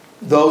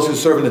those who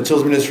serve in the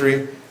children's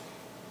ministry,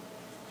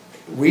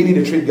 we need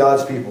to treat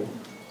God's people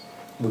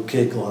with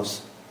kid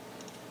gloves.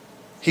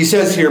 He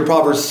says here in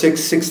Proverbs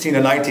 6, 16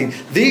 and 19,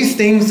 these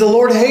things the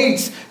Lord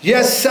hates.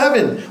 Yes,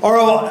 7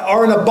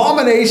 are an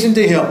abomination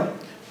to him.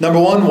 Number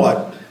 1,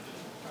 what?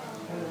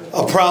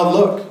 A proud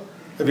look.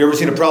 Have you ever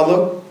seen a proud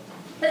look?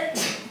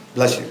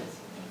 Bless you.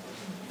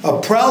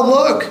 A proud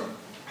look.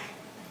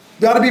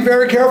 You got to be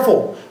very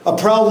careful. A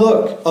proud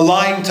look. A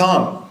lying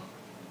tongue.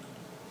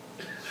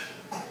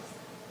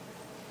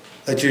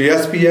 Let your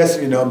yes be yes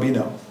and your no be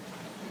no.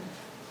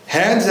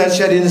 Hands that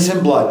shed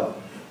innocent blood.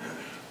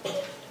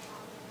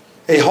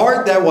 A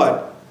heart that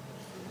what?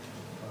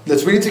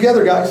 Let's read it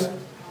together, guys.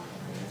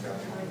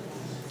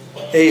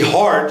 A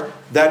heart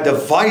that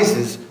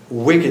devises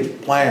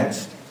wicked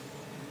plans.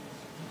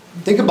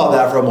 Think about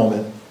that for a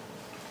moment.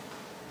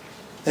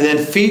 And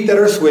then feet that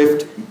are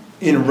swift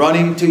in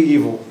running to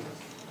evil.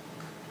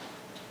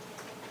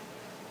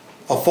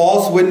 A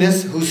false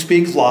witness who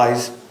speaks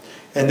lies.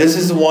 And this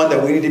is the one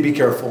that we need to be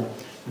careful.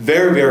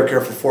 Very, very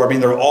careful for. I mean,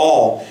 they're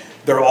all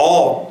They're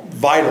all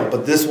vital,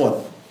 but this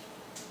one.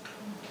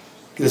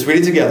 Let's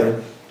read it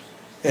together.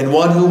 And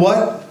one who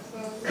what?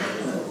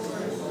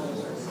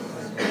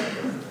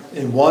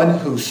 And one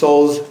who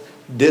sows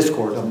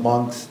discord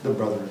amongst the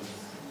brethren.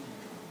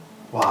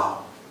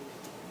 Wow.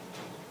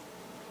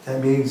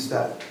 That means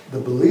that the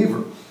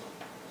believer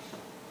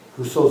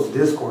who sows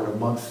discord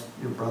amongst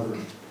your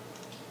brethren,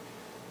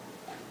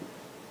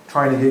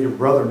 trying to get your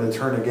brethren to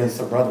turn against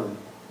the brethren,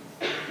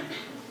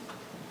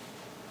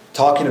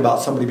 talking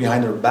about somebody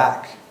behind their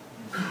back,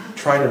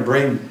 trying to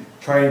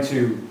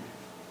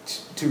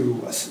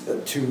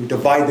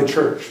divide the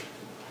church.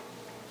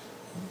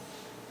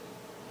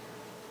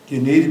 We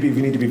need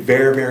to be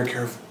very, very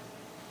careful.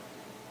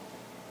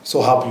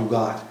 So help you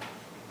God.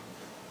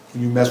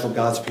 When you mess with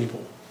God's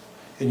people,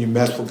 and you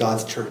mess with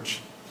God's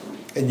church,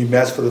 and you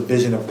mess with the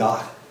vision of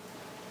God.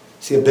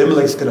 See,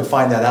 Abimelech's going to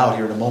find that out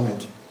here in a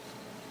moment.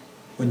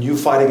 When you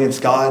fight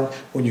against God,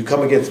 when you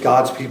come against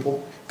God's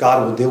people,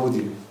 God will deal with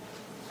you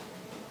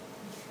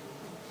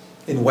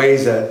in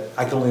ways that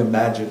I can only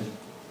imagine.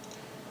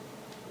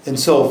 And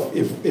so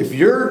if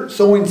you're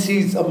sowing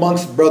seeds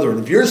amongst brethren,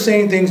 if you're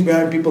saying things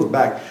behind people's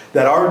back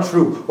that aren't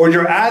true, or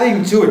you're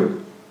adding to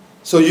it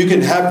so you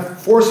can have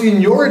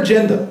forcing your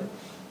agenda,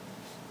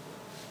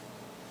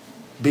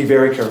 be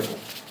very careful.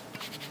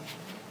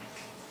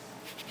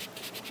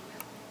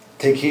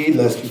 Take heed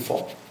lest you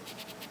fall.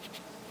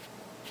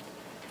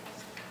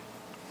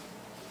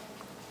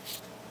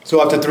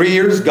 So after 3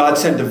 years, God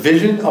sent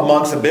division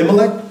amongst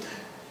Abimelech,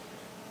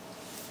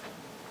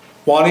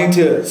 wanting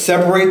to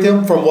separate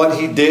them from what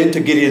he did to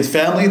Gideon's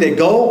family. They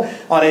go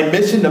on a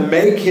mission to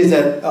make his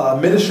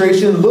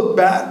administration look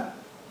bad.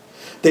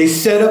 They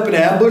set up an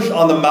ambush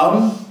on the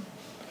mountain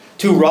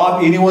to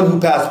rob anyone who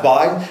passed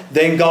by.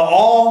 Then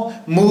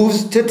Gaal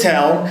moves to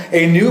town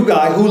a new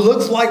guy who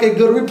looks like a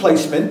good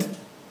replacement,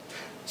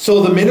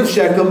 so the men of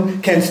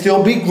Shechem can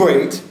still be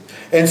great.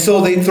 And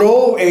so they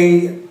throw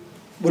they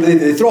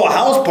throw a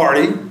house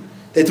party.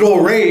 They throw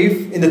a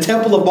rave in the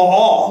temple of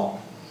Baal.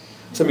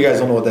 Some of you guys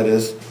don't know what that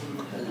is.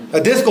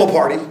 A disco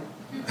party.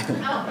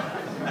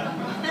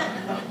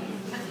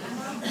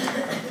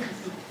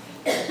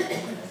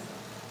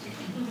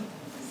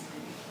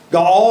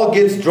 Gaal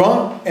gets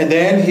drunk, and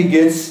then he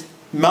gets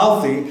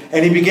mouthy,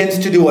 and he begins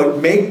to do what?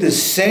 Make the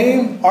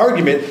same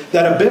argument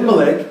that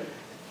Abimelech,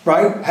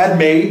 right, had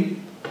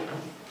made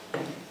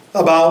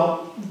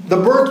about the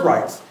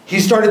birthrights. He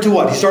started to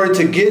what? He started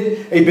to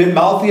get a bit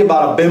mouthy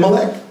about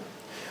Abimelech,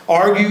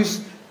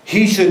 argues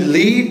he should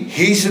lead,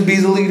 he should be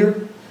the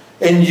leader,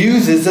 and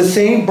uses the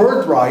same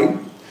birthright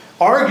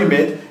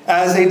argument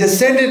as a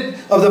descendant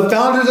of the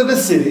founders of the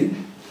city.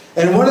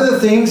 And one of the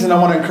things, and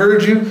I want to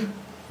encourage you,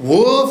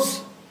 wolves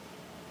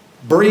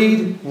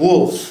breed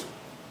wolves.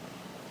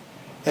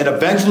 And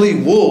eventually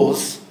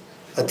wolves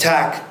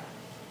attack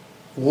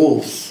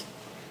wolves,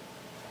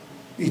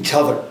 each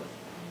other.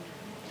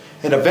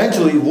 And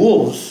eventually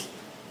wolves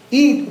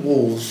eat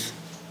wolves.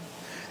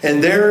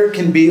 And there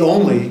can be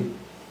only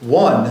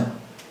one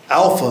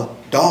alpha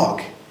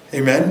dog.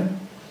 Amen?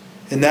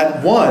 And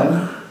that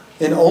one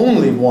and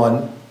only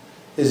one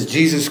is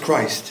Jesus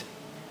Christ.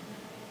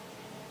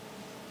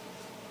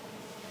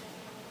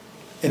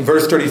 In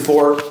verse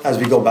 34, as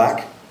we go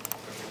back,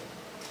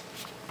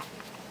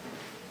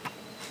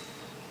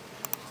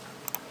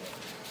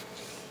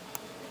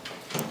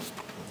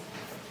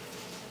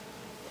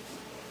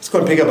 let's go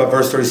and pick up at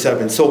verse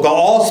 37. So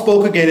Gaal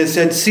spoke again and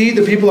said, "See,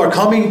 the people are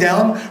coming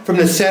down from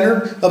the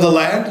center of the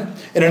land,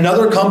 and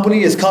another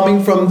company is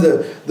coming from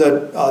the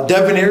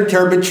Devaneer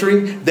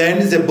territory."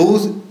 Then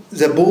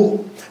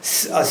Zebul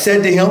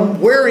said to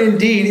him, "Where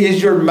indeed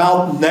is your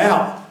mouth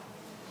now?"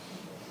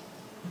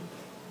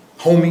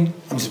 Homie,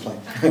 I'm just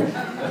playing.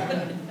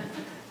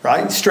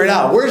 Right? Straight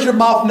out. Where's your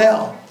mouth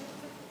now?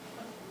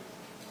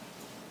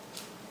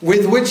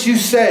 With which you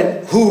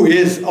said, "Who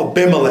is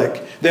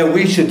Abimelech, that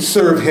we should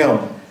serve him?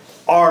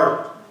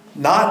 Are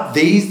not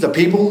these the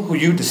people who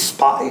you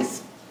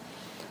despise?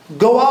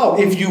 Go out,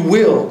 if you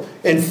will,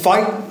 and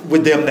fight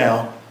with them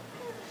now."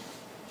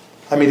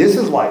 I mean, this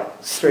is like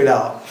straight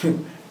out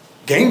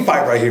gang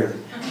fight right here.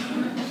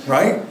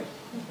 Right?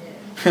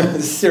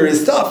 This is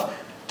serious stuff.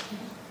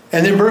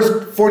 And then verse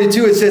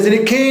 42 it says, "And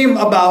it came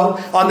about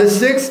on the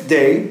 6th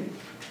day."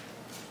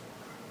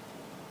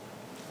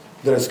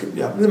 I'm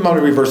going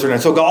to read verse 39.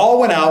 "So Gaal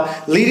went out,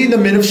 leading the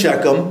men of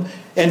Shechem,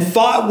 and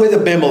fought with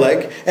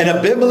Abimelech. And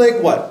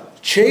Abimelech,"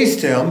 what? "Chased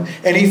him,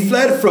 and he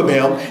fled from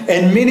him,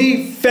 and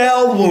many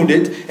fell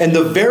wounded, and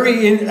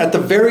at the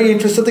very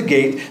entrance of the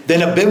gate.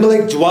 Then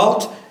Abimelech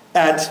dwelt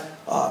at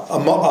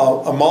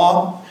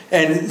Ammon,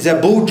 and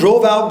Zebul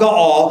drove out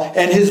Gaal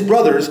and his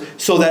brothers,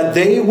 so that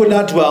they would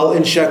not dwell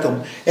in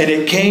Shechem. And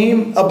it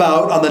came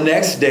about on the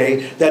next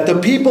day that the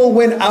people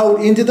went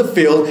out into the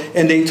field,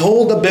 and they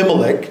told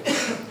Abimelech.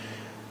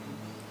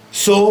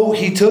 So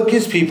he took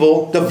his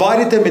people,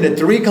 divided them into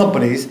 3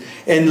 companies,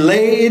 and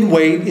lay in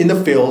wait in the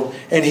field.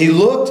 And he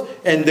looked,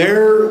 and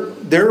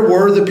there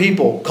were the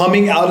people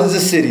coming out of the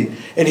city.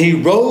 And he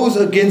rose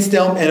against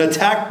them and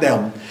attacked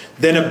them.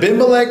 Then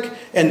Abimelech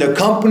and the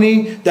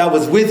company that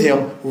was with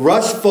him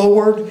rushed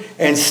forward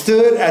and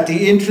stood at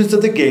the entrance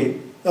of the gate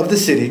of the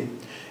city.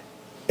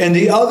 And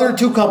the other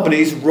two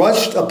companies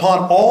rushed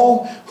upon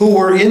all who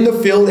were in the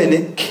field, and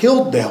it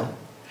killed them.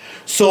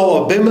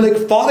 So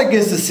Abimelech fought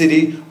against the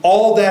city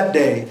all that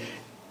day.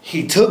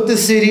 He took the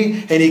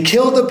city and he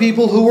killed the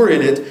people who were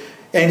in it,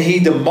 and he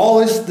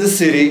demolished the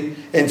city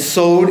and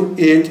sowed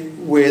it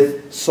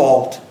with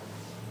salt.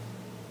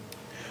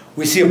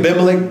 We see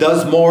Abimelech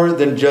does more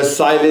than just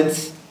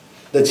silence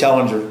the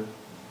challenger.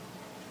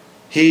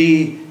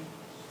 He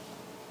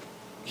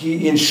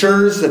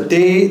ensures that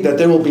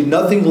there will be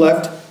nothing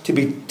left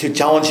to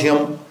challenge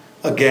him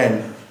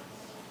again.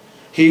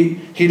 He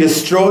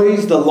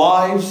destroys the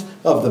lives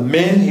of the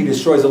men. He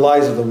destroys the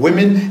lives of the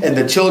women and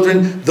the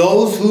children.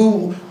 Those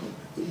who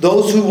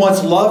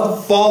once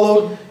loved,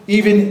 followed,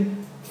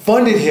 even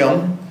funded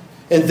him.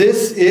 And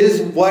this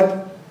is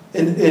what,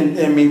 I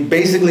mean,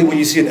 basically when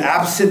you see an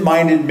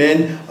absent-minded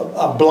man,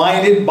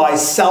 blinded by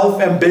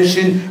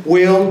self-ambition,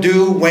 will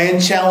do when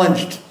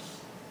challenged.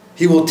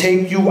 He will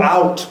take you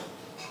out.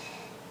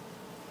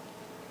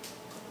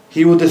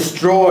 He will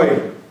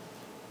destroy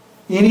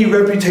any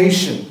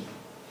reputation.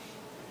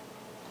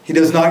 He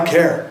does not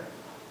care.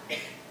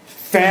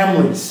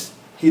 Families,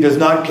 he does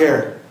not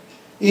care.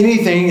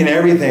 Anything and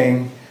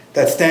everything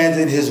that stands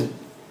in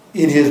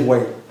his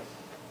way.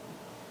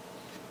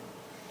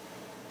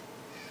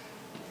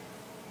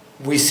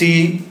 We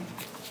see,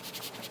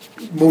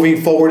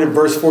 moving forward in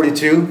verse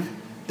 42,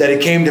 that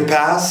it came to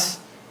pass.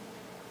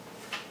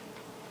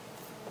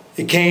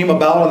 It came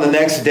about on the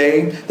next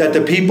day that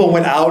the people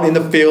went out in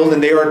the field,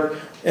 and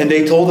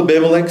they told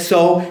Abimelech.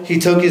 So he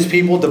took his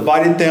people,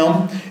 divided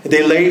them, and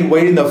they laid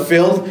wait in the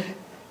field.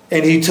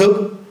 And he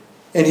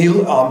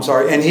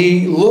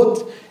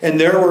looked, and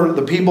there were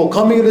the people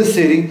coming to the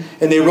city,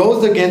 and they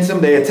rose against him.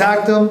 They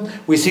attacked him.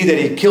 We see that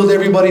he killed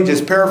everybody,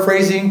 just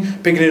paraphrasing,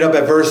 picking it up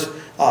at verse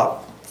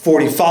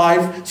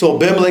 45. So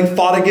Abimelech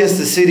fought against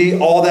the city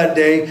all that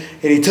day,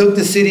 and he took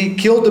the city,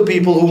 killed the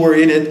people who were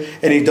in it,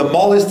 and he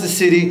demolished the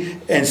city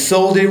and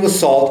sold it with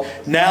salt.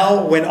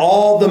 Now when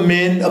all the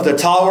men of the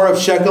tower of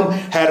Shechem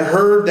had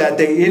heard that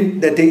they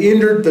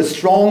entered the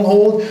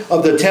stronghold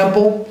of the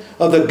temple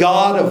of the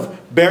god of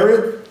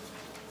Berith,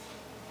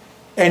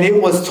 and it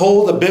was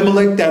told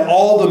Abimelech that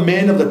all the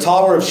men of the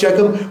tower of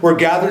Shechem were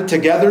gathered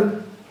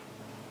together,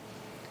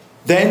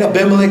 then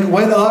Abimelech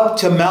went up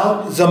to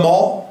Mount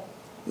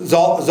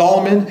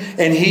Zalman,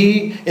 and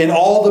he and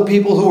all the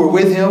people who were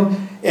with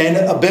him, and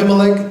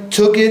Abimelech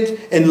took it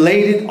and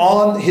laid it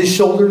on his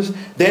shoulders.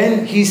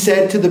 Then he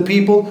said to the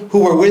people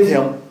who were with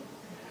him,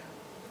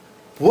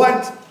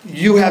 "What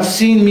you have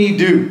seen me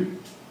do,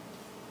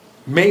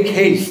 make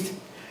haste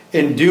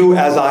and do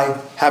as I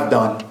have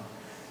done."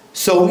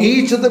 So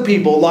each of the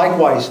people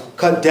likewise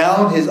cut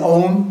down his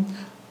own,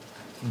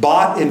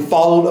 bought and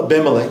followed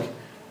Abimelech,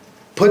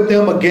 put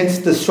them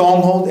against the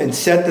stronghold, and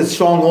set the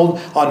stronghold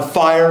on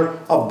fire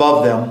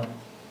above them.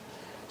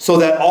 So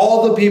that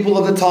all the people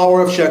of the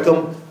tower of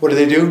Shechem, what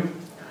do?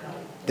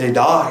 They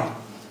died.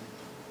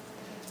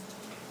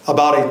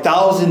 About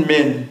 1,000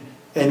 men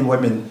and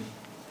women.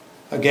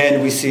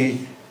 Again, we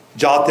see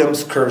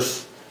Jotham's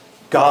curse.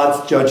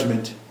 God's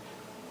judgment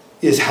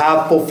is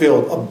half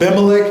fulfilled.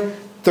 Abimelech,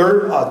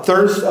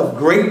 thirst of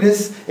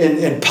greatness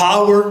and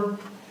power,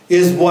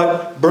 is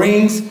what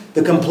brings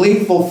the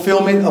complete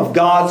fulfillment of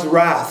God's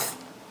wrath.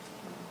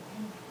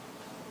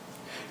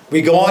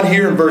 We go on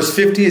here in verse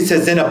 50. It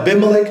says, "Then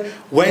Abimelech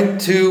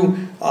went to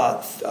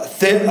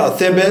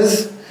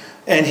Thebez,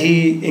 and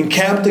he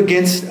encamped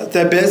against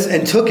Thebez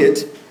and took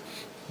it.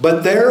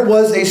 But there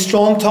was a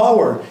strong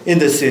tower in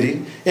the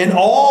city, and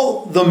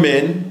all the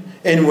men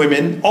and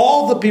women,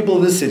 all the people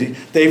of the city,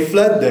 they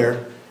fled there,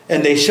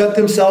 and they shut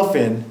themselves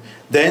in.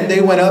 Then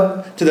they went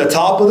up to the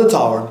top of the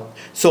tower.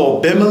 So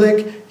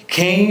Abimelech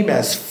came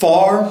as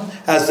far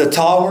as the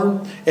tower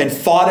and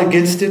fought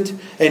against it,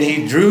 and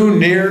he drew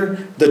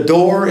near the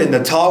door in the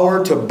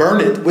tower to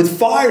burn it with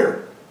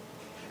fire."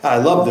 I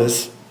love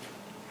this,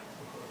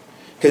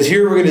 because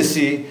here we're going to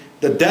see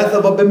the death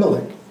of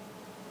Abimelech.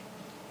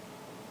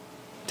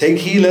 Take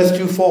heed lest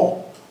you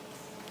fall.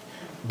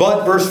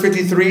 But verse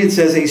 53, it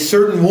says, "A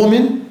certain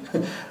woman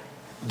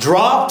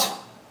dropped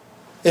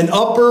an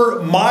upper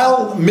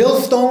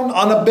millstone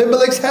on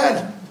Abimelech's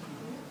head."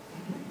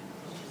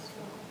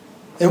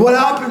 And what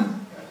happened?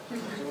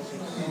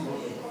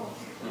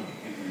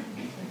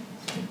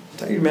 I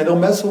tell you, man, don't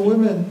mess with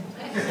women.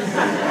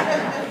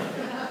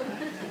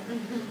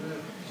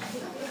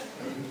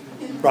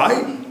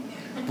 Right?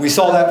 We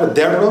saw that with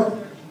Deborah.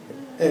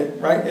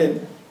 Right?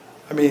 And,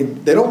 I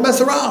mean, they don't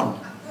mess around.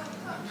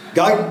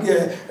 God,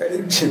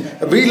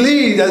 we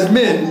lead as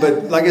men,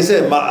 but like I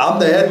said, I'm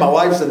the head, my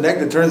wife's the neck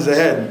that turns the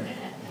head.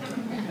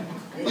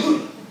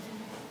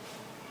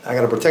 I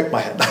got to protect my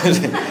head.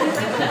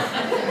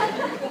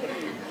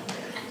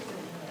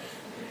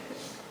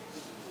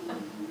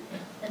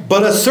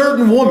 But a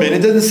certain woman, it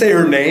doesn't say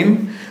her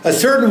name, a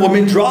certain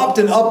woman dropped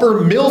an upper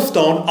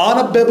millstone on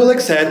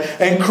Abimelech's head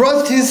and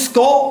crushed his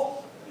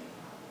skull.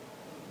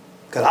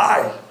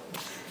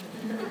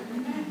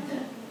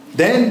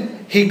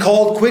 Then he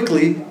called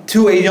quickly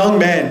to a young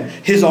man,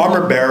 his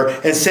armor bearer,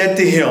 and said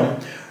to him,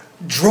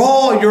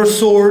 "Draw your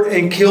sword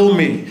and kill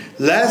me,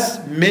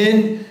 lest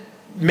men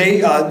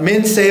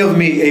say of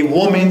me, a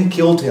woman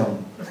killed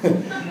him."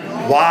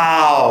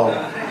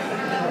 Wow.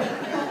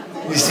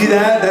 You see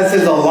that? That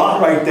says a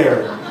lot right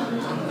there.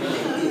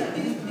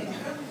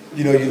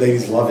 You know you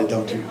ladies love it,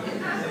 don't you?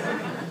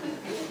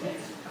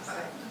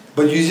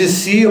 But you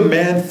just see a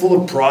man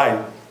full of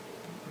pride.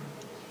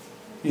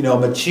 You know,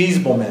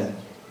 machismo man.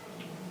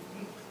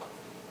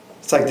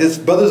 It's like, this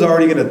brother's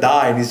already going to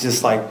die, and he's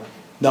just like,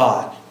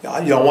 nah,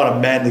 you don't want a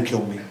man to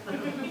kill me.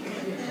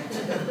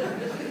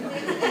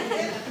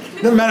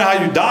 No matter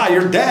how you die,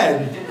 you're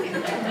dead.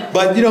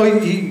 But, you know,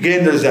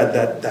 again, there's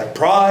that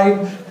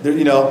pride,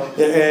 you know,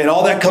 and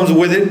all that comes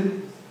with it.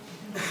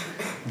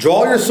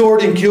 Draw your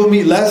sword and kill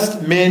me,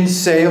 lest men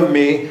say of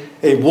me,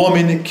 a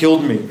woman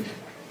killed me.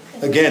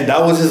 Again,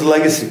 that was his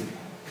legacy.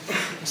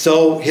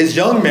 So his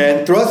young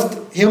man thrust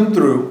him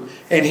through,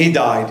 and he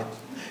died.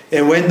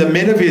 And when the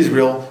men of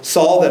Israel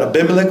saw that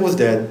Abimelech was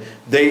dead,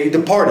 they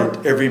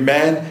departed, every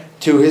man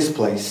to his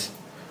place.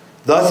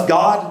 Thus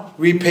God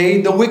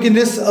repaid the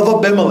wickedness of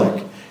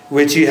Abimelech,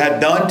 which he had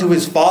done to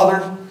his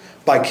father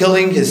by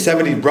killing his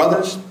 70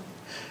 brothers.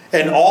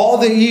 And all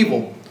the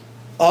evil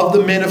of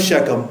the men of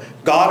Shechem,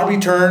 God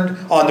returned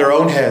on their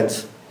own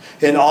heads.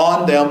 And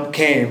on them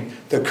came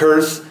the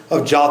curse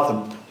of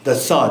Jotham, the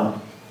son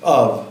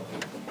of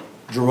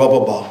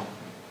Jeroboam.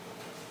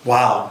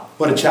 Wow,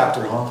 what a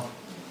chapter, huh?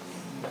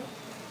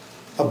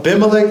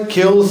 Abimelech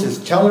kills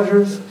his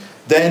challengers,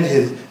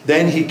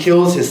 then he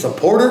kills his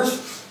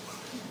supporters,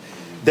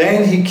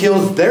 then he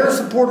kills their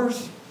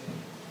supporters.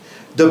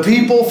 The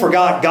people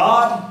forgot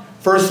God,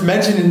 first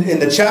mentioned in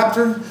the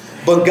chapter,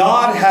 but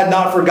God had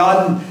not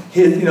forgotten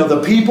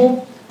the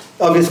people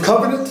of his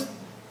covenant.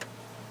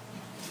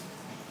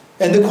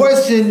 And the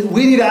question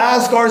we need to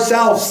ask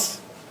ourselves,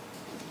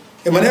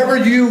 and whenever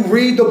you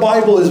read the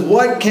Bible, is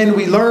what can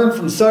we learn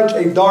from such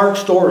a dark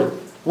story?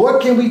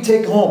 What can we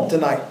take home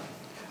tonight?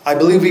 I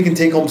believe we can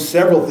take home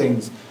several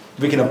things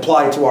we can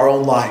apply to our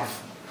own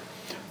life.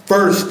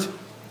 First,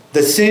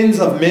 the sins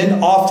of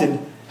men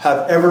often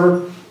have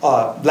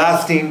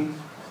lasting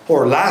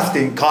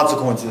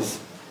consequences.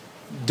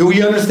 Do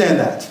we understand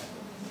that?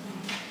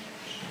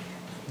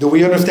 Do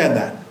we understand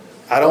that?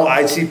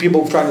 I see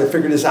people trying to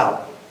figure this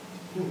out.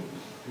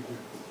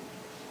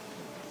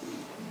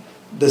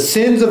 The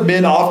sins of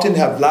men often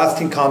have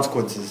lasting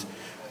consequences.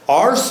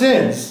 Our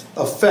sins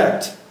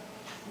affect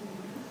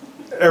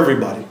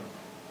everybody,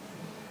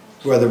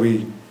 whether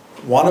we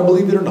want to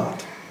believe it or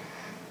not.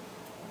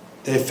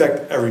 They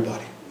affect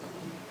everybody.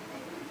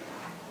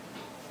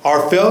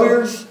 Our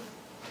failures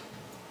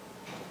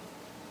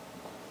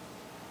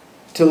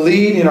to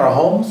lead in our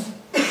homes,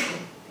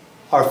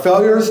 our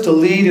failures to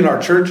lead in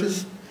our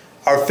churches,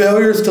 our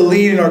failures to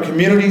lead in our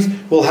communities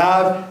will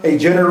have a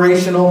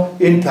generational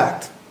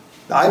impact.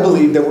 I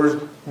believe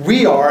that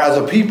we are, as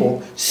a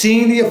people,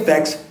 seeing the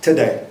effects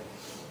today.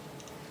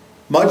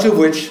 Much of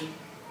which,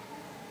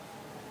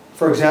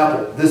 for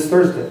example, this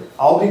Thursday,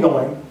 I'll be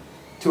going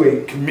to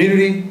a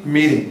community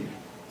meeting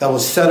that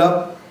was set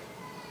up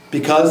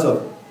because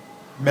of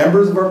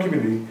members of our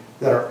community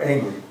that are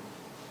angry.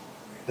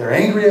 They're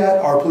angry at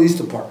our police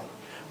department.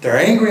 They're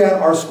angry at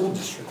our school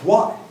district.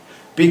 Why?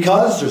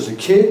 Because there's a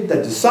kid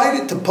that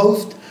decided to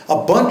post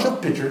a bunch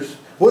of pictures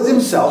with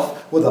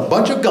himself with a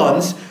bunch of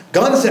guns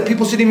that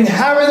people shouldn't even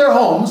have in their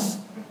homes,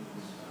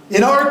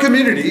 in our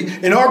community,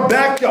 in our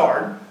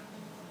backyard,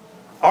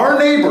 our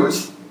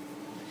neighbors,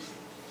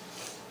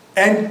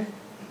 and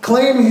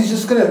claim he's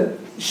just going to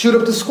shoot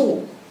up the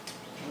school.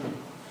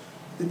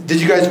 Did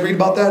you guys read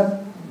about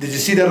that? Did you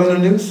see that on the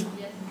news?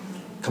 Yes.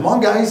 Come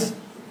on, guys.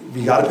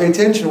 We got to pay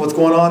attention to what's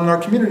going on in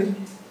our community.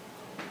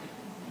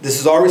 This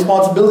is our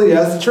responsibility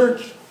as the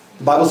church.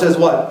 The Bible says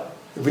what?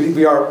 If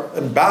we are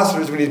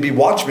ambassadors, we need to be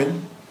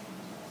watchmen.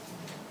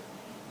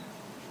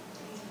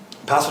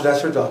 Pastor,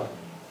 that's your job.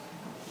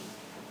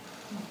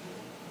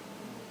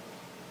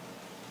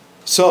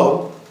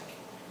 So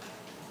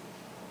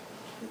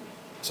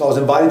I was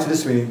invited to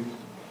this meeting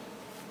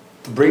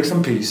to bring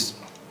some peace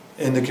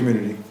in the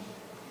community,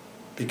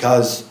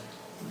 because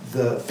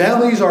the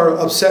families are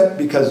upset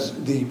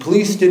because the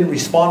police didn't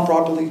respond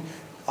properly,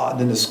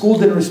 then the school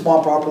didn't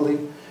respond properly,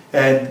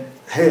 and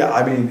hey,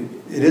 I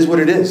mean, it is what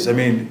it is. I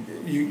mean,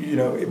 you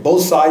know,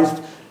 both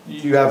sides,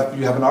 you have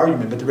an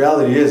argument, but the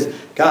reality is,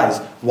 guys,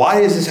 why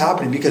is this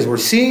happening? Because we're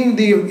seeing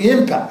the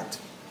impact.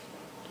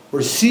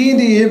 We're seeing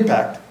the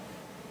impact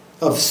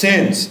of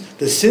sins,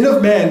 the sin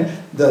of man,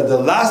 the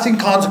lasting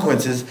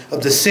consequences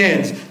of the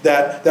sins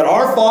that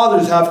our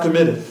fathers have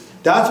committed.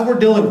 That's what we're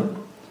dealing with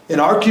in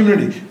our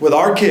community, with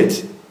our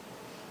kids.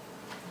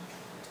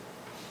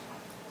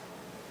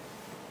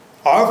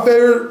 Our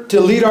failure to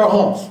lead our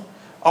homes,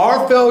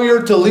 our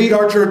failure to lead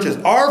our churches,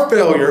 our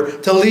failure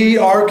to lead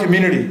our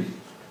community.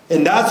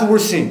 And that's what we're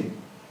seeing.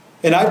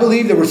 And I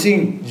believe that we're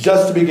seeing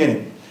just the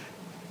beginning.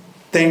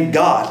 Thank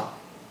God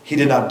he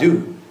did not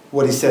do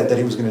what he said that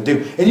he was going to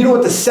do. And you know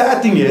what the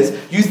sad thing is?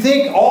 You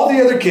think all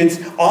the other kids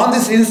on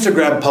this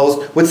Instagram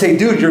post would say,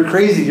 dude, you're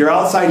crazy. You're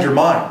outside your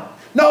mind.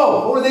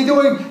 No. What are they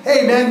doing?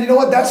 Hey, man, you know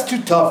what? That's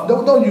too tough.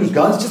 Don't use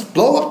guns. Just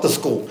blow up the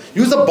school.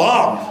 Use a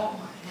bomb.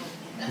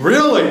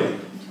 Really?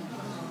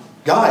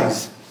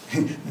 Guys,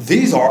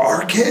 these are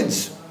our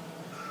kids.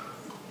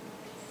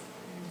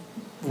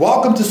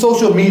 Welcome to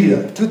social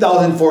media,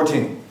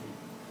 2014.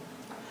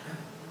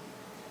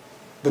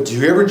 But do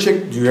you ever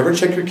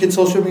check your kids'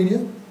 social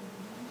media?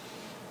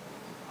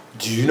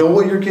 Do you know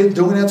what your kid's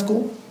doing at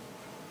school?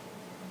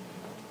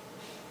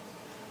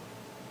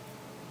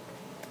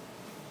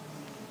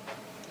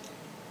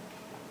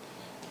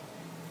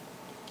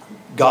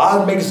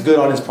 God makes good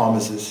on his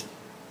promises.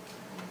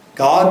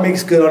 God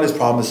makes good on his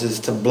promises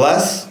to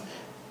bless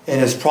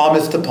and his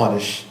promise to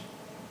punish.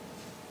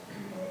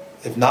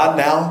 If not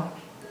now,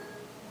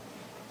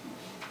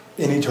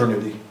 in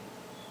eternity.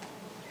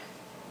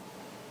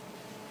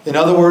 In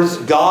other words,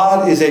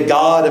 God is a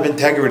God of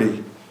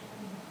integrity.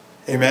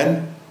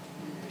 Amen?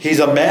 He's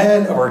a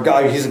man or a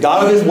God. He's a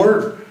God of his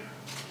word.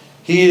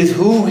 He is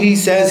who he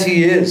says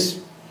he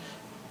is.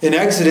 In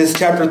Exodus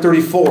chapter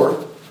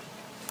 34,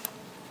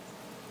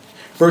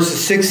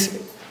 verses 6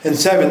 and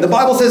 7, the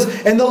Bible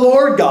says, and the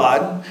Lord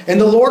God and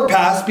the Lord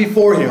passed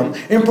before him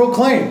and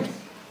proclaimed,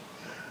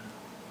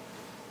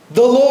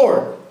 the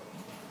Lord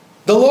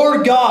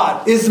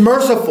God is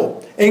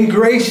merciful and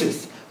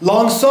gracious,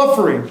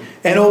 long-suffering,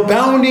 and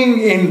abounding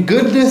in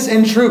goodness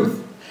and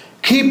truth,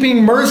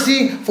 keeping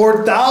mercy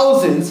for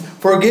thousands,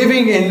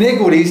 forgiving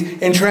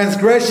iniquities and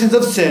transgressions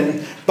of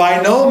sin, by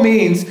no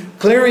means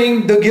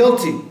clearing the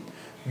guilty,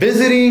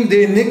 visiting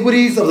the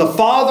iniquities of the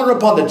father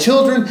upon the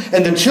children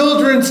and the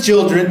children's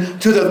children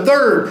to the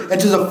third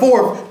and to the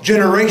fourth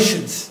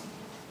generations.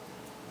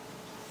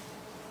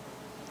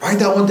 Write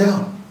that one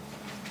down.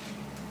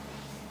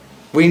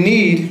 We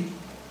need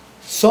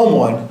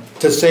someone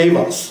to save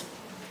us.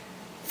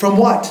 From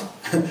what?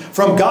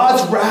 From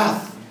God's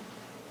wrath.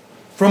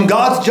 From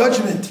God's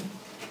judgment.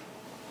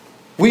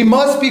 We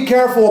must be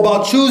careful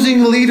about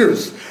choosing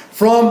leaders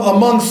from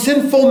among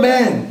sinful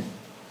men.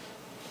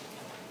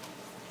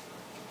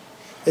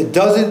 It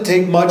doesn't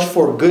take much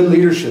for good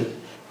leadership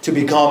to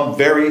become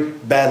very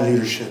bad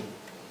leadership.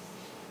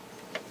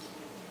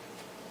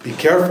 Be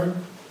careful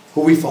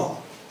who we follow.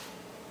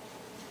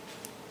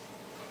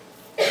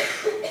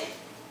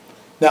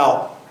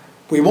 Now,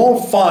 we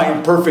won't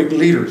find perfect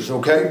leaders,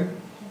 okay?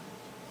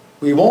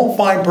 We won't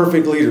find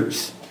perfect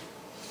leaders,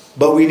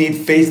 but we need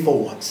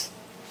faithful ones.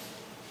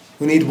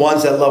 We need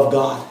ones that love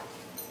God,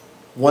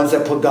 ones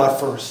that put God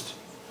first.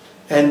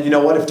 And you know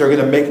what? If they're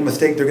going to make a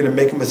mistake, they're going to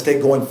make a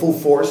mistake going full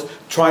force,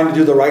 trying to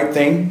do the right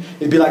thing.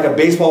 It'd be like a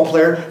baseball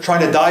player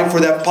trying to dive for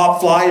that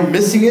pop fly and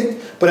missing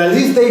it, but at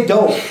least they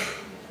don't.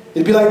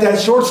 It'd be like that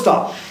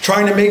shortstop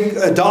trying to make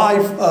a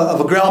dive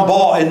of a ground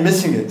ball and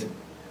missing it.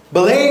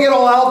 But laying it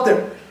all out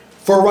there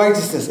for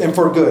righteousness and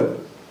for good.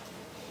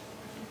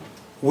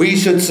 We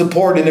should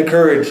support and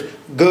encourage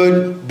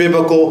good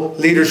biblical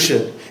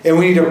leadership. And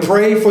we need to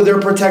pray for their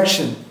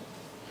protection.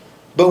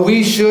 But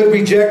we should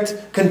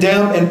reject,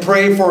 condemn, and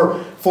pray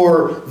for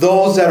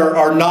those that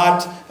are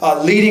not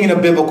leading in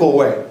a biblical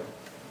way.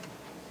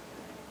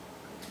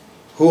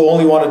 Who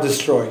only want to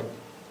destroy.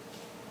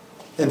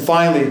 And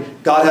finally,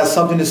 God has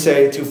something to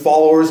say to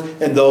followers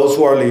and those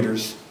who are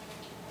leaders.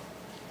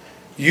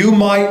 You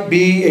might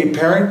be a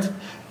parent.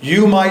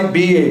 You might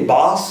be a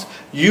boss.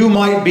 You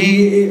might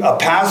be a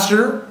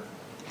pastor.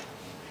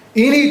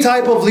 Any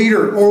type of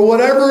leader or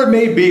whatever it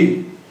may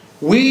be.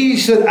 We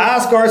should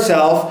ask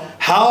ourselves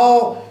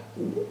how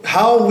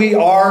we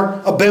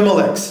are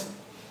Abimelechs.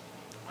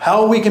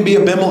 How we can be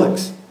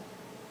Abimelechs.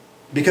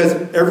 Because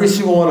every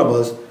single one of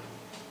us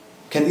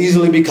can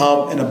easily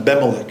become an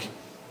Abimelech.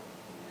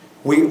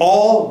 We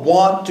all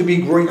want to be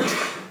great.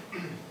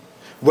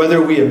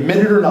 Whether we admit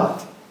it or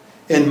not.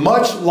 And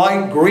much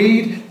like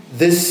greed,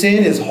 this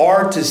sin is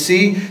hard to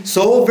see.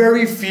 So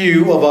very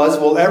few of us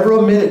will ever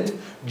admit it.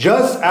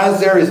 Just as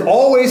there is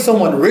always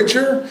someone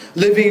richer,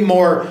 living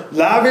more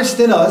lavish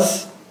than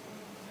us,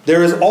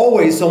 there is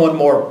always someone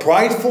more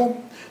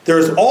prideful. There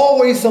is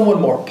always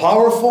someone more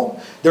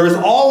powerful. There is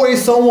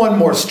always someone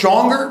more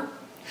stronger.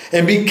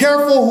 And be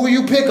careful who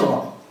you pick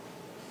on.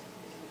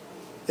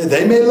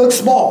 They may look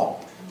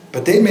small,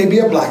 but they may be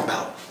a black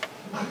belt.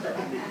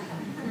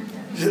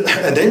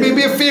 And they may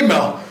be a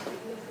female.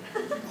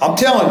 I'm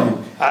telling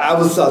you. I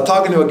was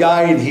talking to a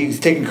guy and he's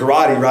taking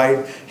karate,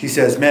 right? He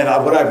says, man,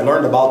 what I've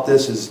learned about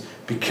this is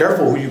be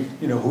careful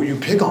who you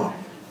pick on.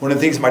 One of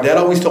the things my dad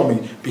always told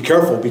me, be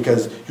careful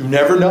because you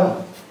never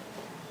know.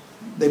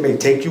 They may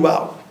take you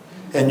out.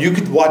 And you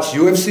could watch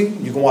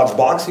UFC, you can watch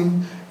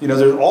boxing. You know,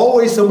 there's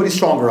always somebody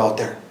stronger out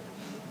there.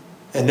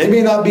 And they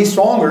may not be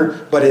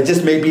stronger, but it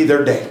just may be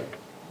their day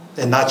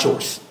and not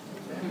yours.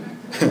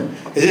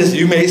 It is,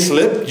 you may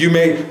slip, you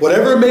may,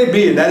 whatever it may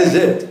be, and that is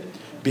it.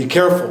 Be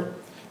careful.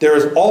 There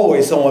is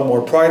always someone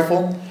more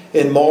prideful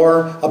and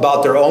more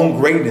about their own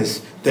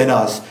greatness than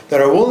us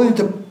that are willing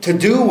to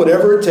do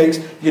whatever it takes,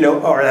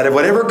 or at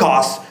whatever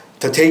cost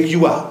to take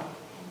you out.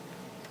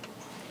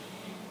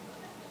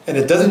 And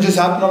it doesn't just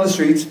happen on the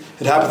streets.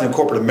 It happens in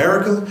corporate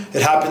America.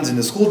 It happens in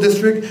the school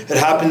district. It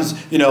happens,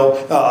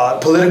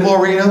 political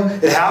arena.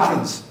 It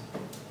happens.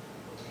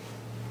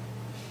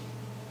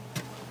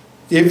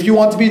 If you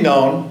want to be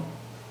known,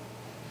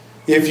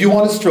 if you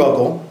want to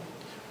struggle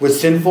with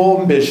sinful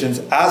ambitions,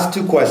 ask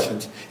 2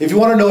 questions. If you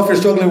want to know if you're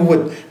struggling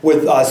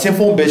with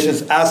sinful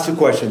ambitions, ask 2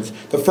 questions.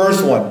 The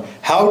first one,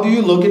 how do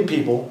you look at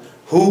people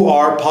who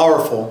are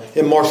powerful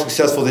and more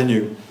successful than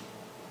you?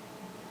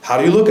 How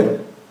do you look at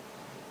them?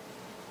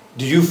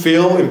 Do you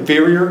feel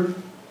inferior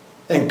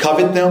and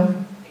covet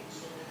them?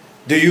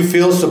 Do you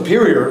feel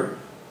superior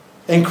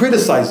and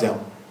criticize them?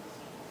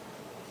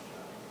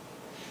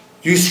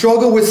 You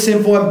struggle with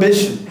sinful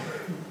ambition.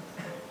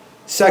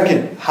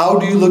 Second, how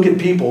do you look at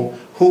people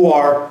who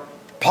are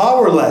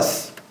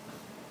powerless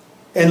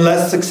and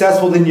less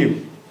successful than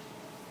you?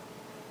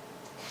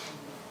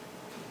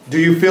 Do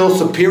you feel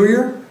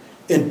superior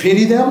and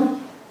pity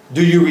them?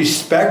 Do you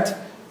respect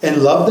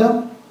and love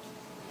them?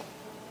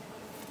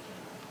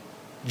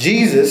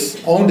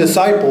 Jesus' own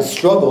disciples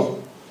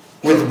struggled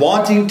with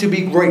wanting to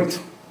be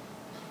great.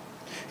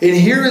 And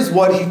here is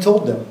what he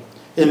told them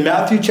in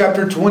Matthew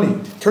chapter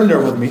 20. Turn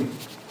there with me.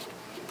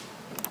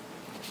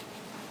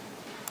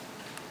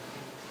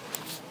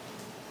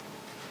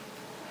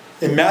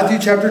 In Matthew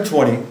chapter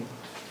 20,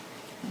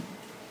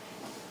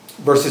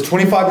 verses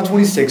 25 to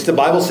 26, the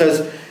Bible says,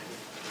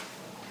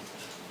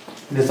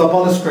 and it's up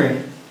on the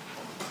screen,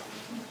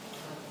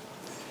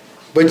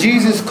 but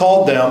Jesus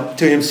called them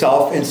to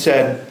himself and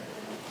said,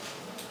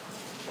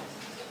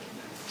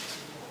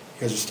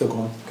 you guys are still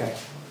going? Okay,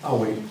 I'll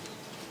wait.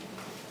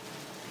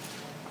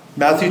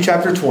 Matthew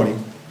chapter 20.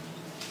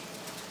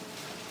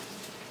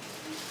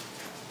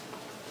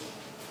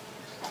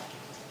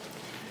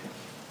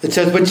 It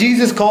says, but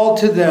Jesus called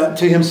to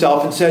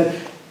himself and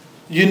said,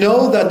 you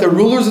know that the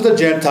rulers of the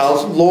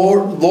Gentiles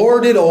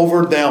lord it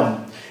over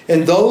them,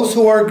 and those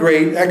who are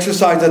great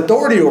exercise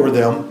authority over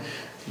them,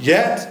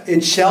 yet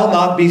it shall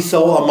not be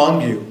so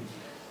among you.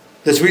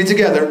 Let's read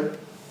together.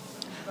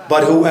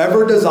 But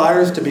whoever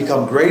desires to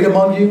become great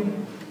among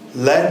you,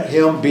 let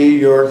him be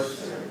your...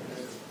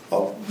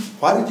 Oh,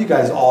 why did you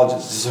guys all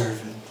just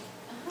deserve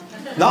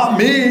it? Not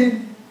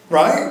me,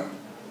 right?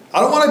 I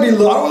don't want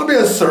to be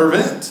a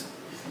servant.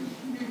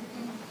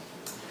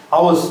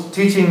 I was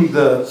teaching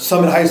the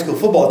Summit High School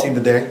football team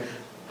today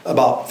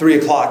about 3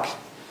 o'clock.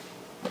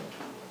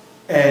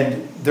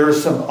 And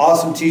there's some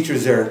awesome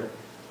teachers there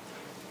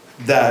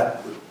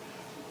that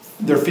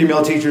they're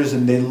female teachers,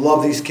 and they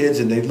love these kids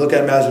and they look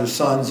at them as their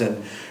sons.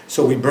 And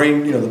so we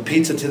bring, the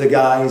pizza to the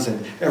guys,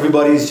 and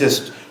everybody's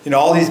just,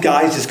 all these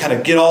guys just kind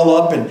of get all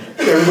up, and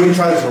everybody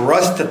tries to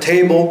rush the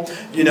table,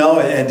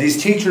 and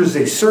these teachers,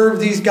 they serve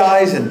these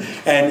guys, and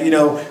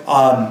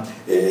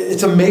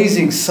it's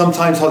amazing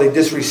sometimes how they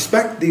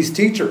disrespect these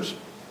teachers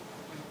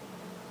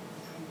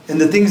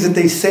and the things that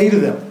they say to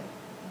them,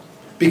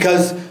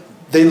 because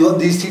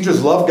these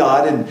teachers love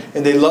God,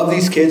 and they love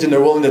these kids, and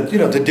they're willing to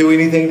to do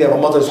anything. They have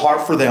a mother's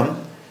heart for them.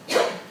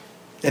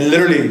 And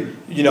literally,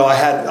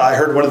 I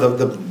heard one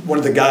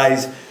of the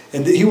guys,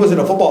 and he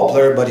wasn't a football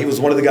player, but he was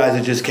one of the guys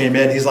that just came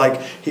in.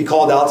 He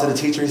called out to the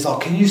teacher. He's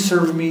like, "Can you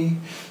serve me?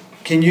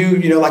 Can you,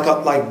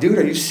 like, dude,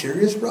 are you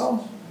serious,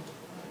 bro?"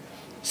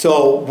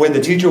 So when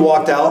the teacher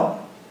walked out,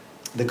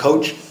 the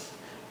coach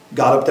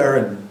got up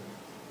there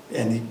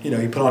and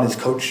he put on his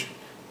coach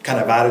kind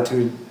of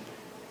attitude,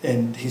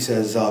 and he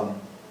says,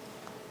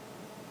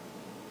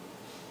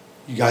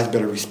 "You guys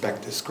better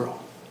respect this girl.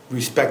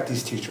 Respect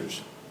these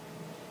teachers.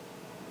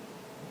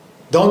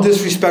 Don't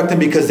disrespect them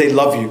because they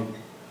love you.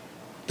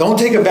 Don't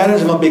take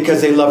advantage of them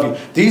because they love you.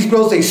 These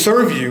girls, they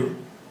serve you,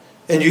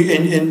 and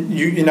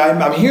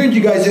I'm hearing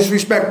you guys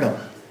disrespect them.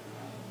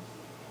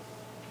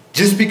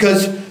 Just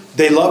because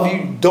they love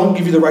you, don't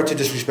give you the right to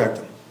disrespect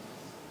them.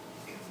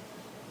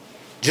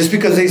 Just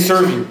because they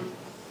serve you."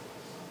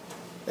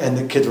 And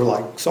the kids were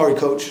like, "Sorry,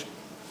 coach."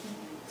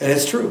 And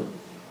it's true.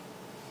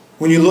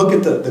 When you look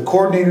at the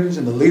coordinators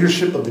and the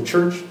leadership of the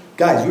church,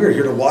 guys, we are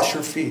here to wash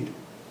your feet.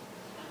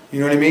 You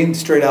know what I mean?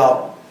 Straight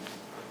out.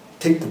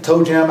 Take the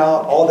toe jam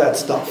out, all that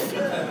stuff.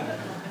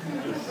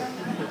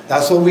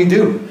 That's what we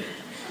do.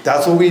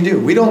 That's what we do.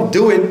 We don't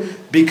do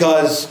it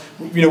because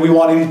we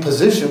want any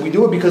position. We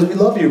do it because we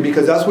love you,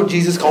 because that's what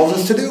Jesus calls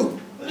us to do.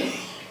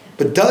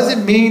 But does it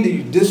mean that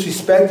you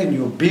disrespect and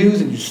you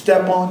abuse and you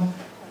step on?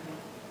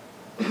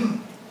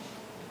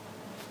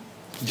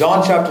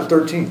 John chapter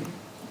 13.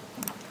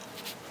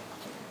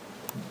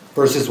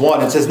 Verses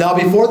 1. It says, "Now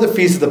before the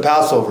feast of the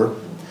Passover,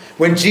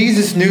 when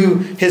Jesus knew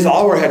his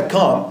hour had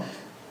come,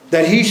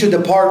 that he should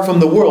depart from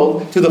the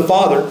world to the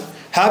Father,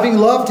 having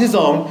loved his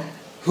own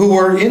who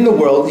were in the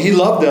world, he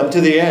loved them to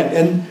the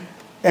end.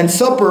 And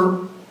supper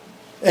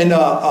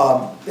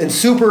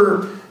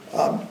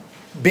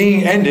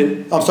being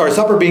ended,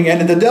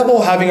 the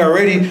devil having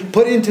already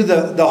put into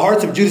the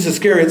hearts of Judas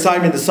Iscariot,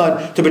 Simon the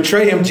son, to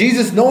betray him,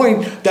 Jesus,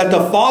 knowing that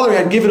the Father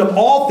had given him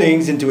all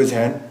things into his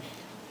hand,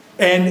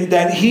 and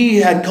that he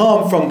had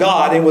come from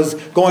God and was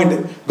going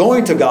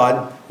to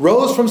God,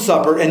 rose from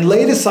supper and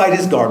laid aside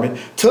his garment,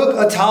 took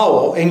a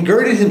towel and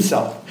girded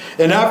himself.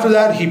 And after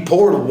that he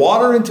poured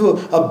water into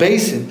a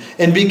basin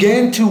and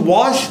began to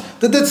wash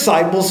the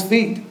disciples'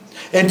 feet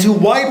and to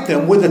wipe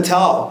them with a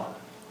towel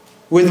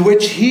with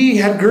which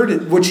he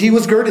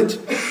was girded.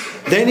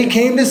 Then he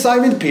came to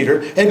Simon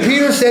Peter, and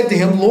Peter said to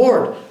him,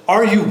 Lord,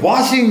 are you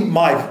washing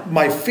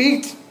my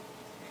feet?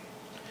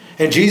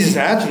 And Jesus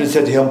answered and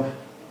said to him,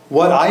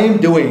 What I am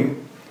doing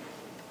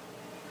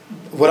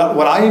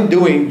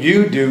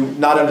you do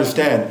not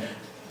understand,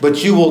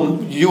 but you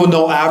will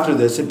know after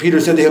this. And Peter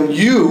said to him,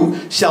 You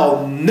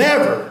shall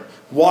never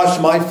wash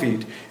my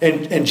feet.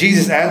 And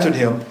Jesus answered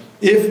him,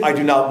 If I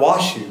do not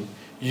wash you,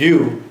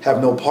 you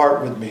have no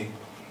part with me.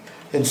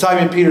 And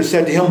Simon Peter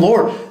said to him,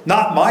 Lord,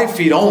 not my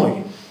feet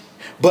only,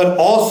 but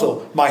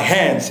also my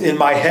hands and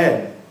my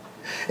head.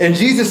 And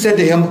Jesus said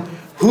to him,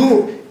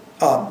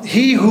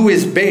 He who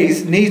is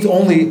bathed needs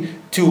only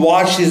to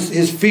wash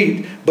his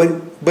feet,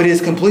 but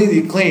is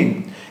completely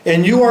clean.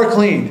 And you are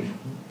clean,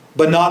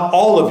 but not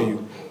all of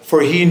you.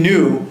 For he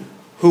knew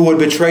who would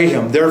betray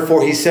him.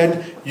 Therefore he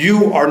said,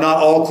 You are not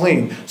all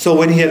clean. So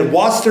when he had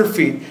washed their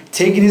feet,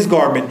 taken his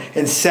garment,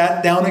 and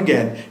sat down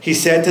again, he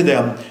said to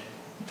them,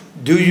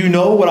 Do you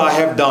know what I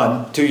have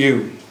done to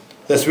you?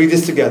 Let's read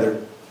this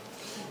together.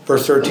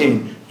 Verse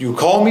 13. You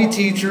call me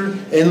teacher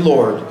and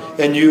Lord,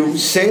 and you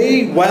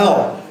say,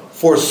 Well,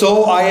 for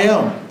so I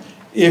am.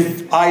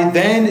 If I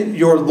then,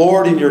 your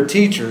Lord and your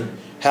teacher,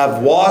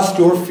 have washed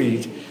your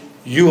feet,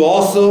 you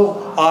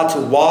also ought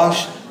to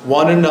wash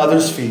one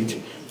another's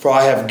feet. For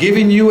I have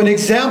given you an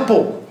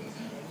example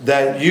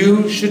that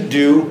you should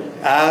do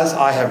as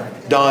I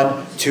have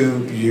done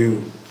to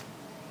you.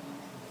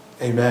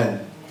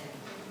 Amen.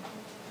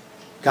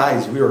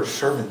 Guys, we are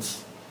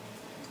servants.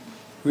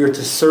 We are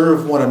to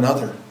serve one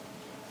another.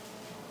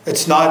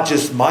 It's not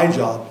just my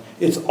job.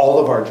 It's all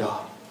of our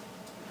job.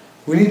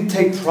 We need to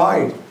take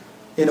pride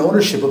in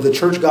ownership of the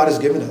church God has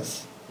given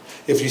us.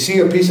 If you see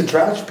a piece of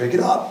trash, pick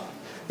it up.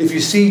 If you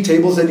see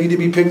tables that need to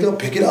be picked up,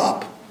 pick it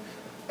up.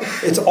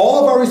 It's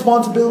all of our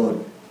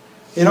responsibility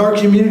in our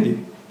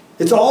community.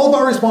 It's all of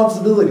our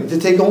responsibility to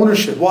take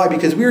ownership. Why?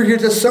 Because we're here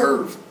to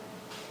serve.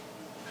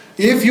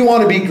 If you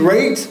want to be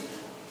great,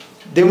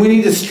 then we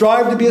need to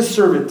strive to be a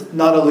servant,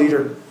 not a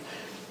leader.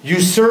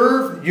 You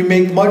serve, you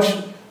make much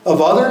of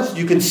others,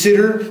 you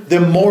consider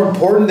them more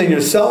important than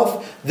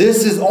yourself.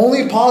 This is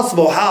only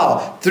possible,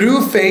 how?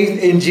 Through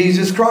faith in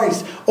Jesus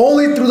Christ.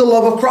 Only through the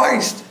love of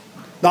Christ.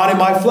 Not in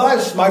my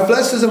flesh. My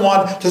flesh doesn't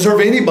want to serve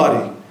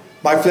anybody.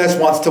 My flesh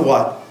wants to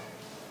what?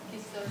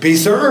 Be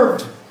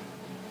served.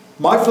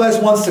 My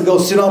flesh wants to go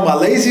sit on my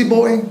lazy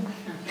boy,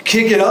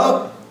 kick it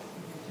up,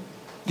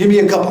 give me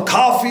a cup of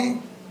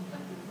coffee,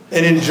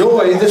 and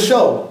enjoy the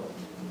show.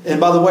 And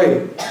by the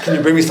way, can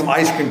you bring me some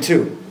ice cream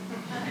too?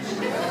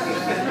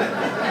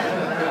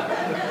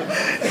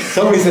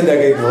 Somebody said that,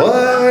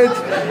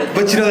 what?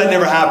 But you know that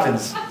never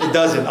happens. It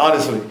doesn't,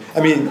 honestly. I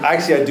mean,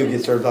 actually I do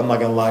get served, I'm not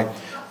going to lie.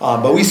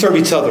 But we serve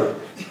each other.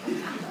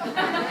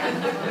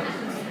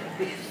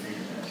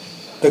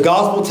 The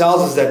gospel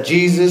tells us that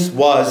Jesus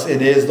was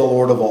and is the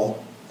Lord of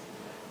all.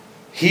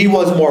 He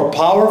was more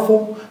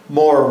powerful,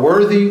 more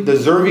worthy,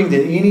 deserving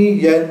than any,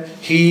 yet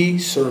he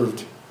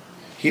served.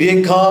 He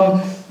didn't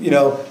come,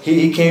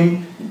 he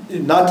came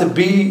not to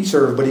be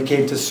served, but he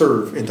came to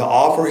serve and to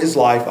offer his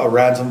life a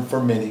ransom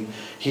for many.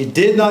 He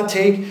did not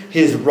take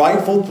his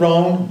rightful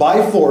throne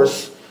by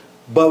force,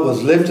 but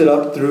was lifted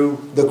up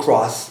through the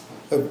cross,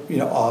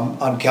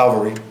 on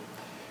Calvary.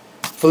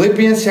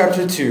 Philippians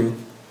chapter 2,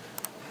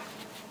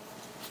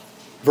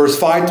 verse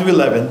 5 to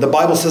 11, the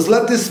Bible says,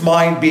 Let this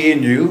mind be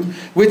in you,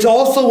 which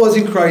also was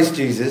in Christ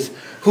Jesus,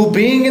 who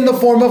being in the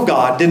form of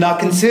God, did not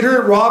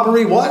consider it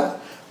robbery, what?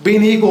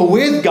 Being equal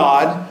with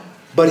God,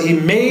 but he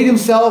made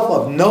himself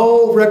of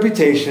no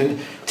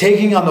reputation,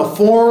 taking on the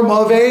form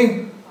of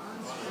a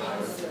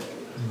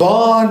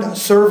bond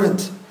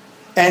servant,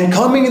 and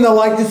coming in the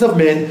likeness of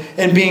men,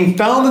 and being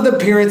found in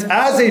appearance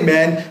as a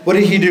man, what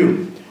did he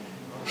do?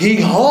 He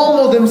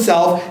humbled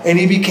himself, and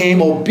he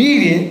became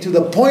obedient to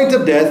the point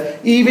of death,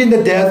 even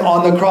the death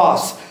on the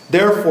cross.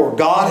 Therefore,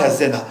 God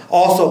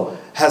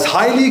has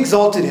highly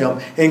exalted him,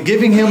 and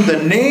giving him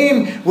the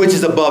name which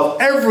is above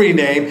every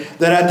name,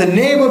 that at the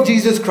name of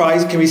Jesus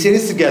Christ, can we say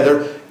this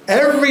together?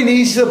 Every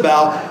knee shall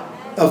bow,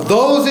 of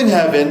those in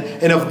heaven,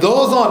 and of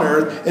those on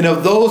earth, and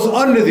of those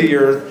under the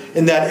earth,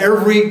 and that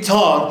every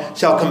tongue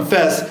shall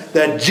confess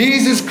that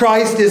Jesus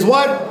Christ is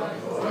what?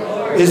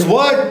 Lord. Is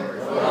what?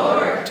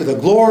 Lord. To the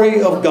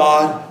glory of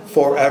God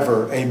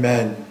forever.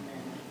 Amen.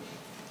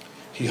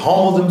 He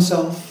humbled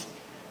himself,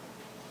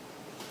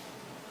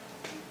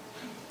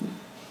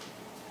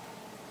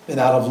 and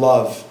out of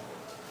love.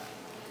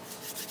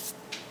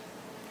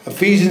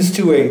 Ephesians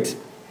 2:8.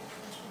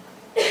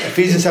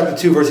 Ephesians chapter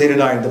 2, verse 8 and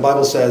 9. The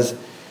Bible says,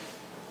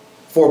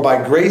 For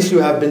by grace you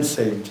have been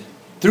saved,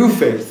 through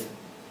faith.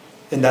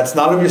 And that's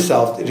not of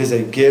yourself, it is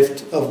a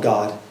gift of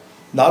God.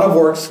 Not of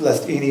works,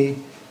 lest any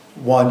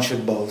one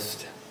should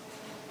boast.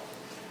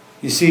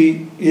 You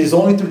see, it is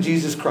only through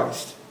Jesus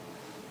Christ.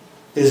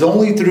 It is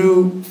only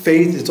through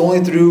faith, it's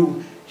only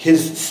through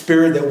His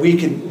Spirit that we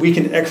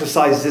can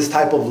exercise this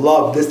type of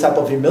love, this type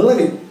of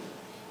humility,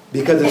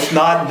 because it's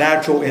not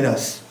natural in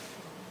us.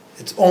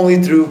 It's only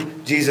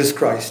through Jesus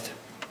Christ.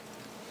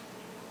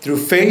 Through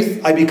faith,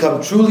 I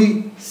become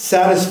truly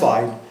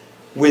satisfied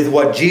with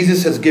what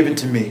Jesus has given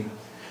to me.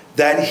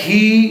 That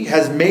He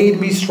has made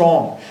me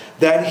strong.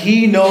 That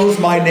He knows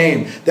my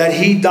name. That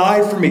He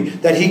died for me.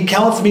 That He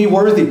counts me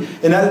worthy.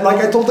 And like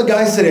I told the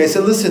guys today, I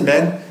said, listen,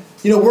 man,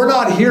 we're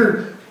not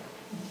here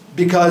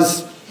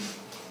because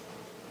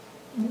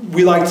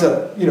we like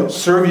to,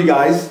 serve you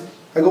guys.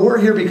 I go, we're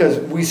here because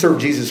we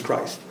serve Jesus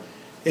Christ.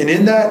 And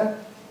in that,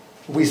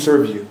 we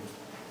serve you.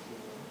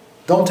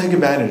 Don't take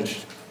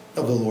advantage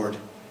of the Lord.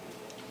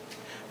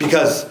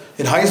 Because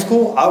in high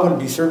school, I wouldn't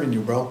be serving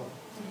you, bro.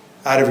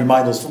 I had to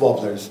remind those football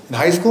players. In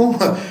high school,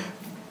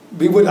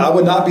 I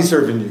would not be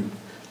serving you.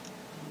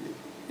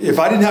 If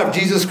I didn't have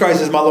Jesus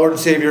Christ as my Lord and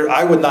Savior,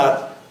 I would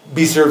not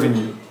be serving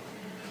you.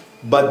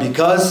 But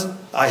because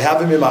I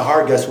have Him in my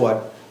heart, guess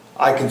what?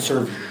 I can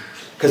serve you.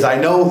 Because I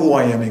know who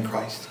I am in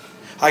Christ.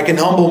 I can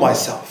humble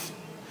myself.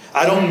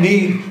 I don't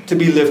need to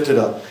be lifted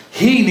up.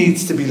 He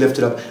needs to be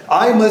lifted up.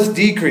 I must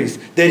decrease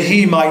that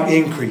He might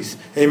increase.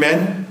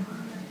 Amen?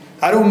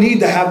 I don't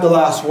need to have the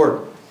last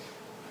word.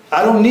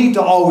 I don't need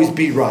to always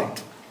be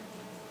right.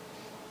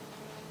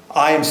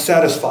 I am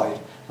satisfied.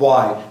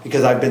 Why?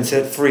 Because I've been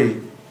set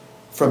free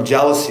from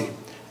jealousy.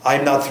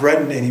 I'm not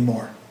threatened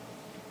anymore.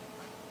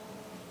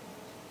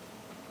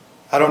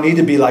 I don't need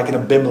to be like an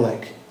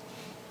Abimelech.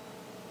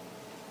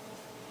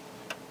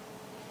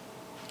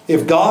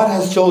 If God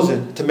has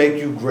chosen to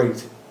make you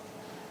great,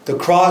 the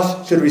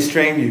cross should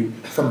restrain you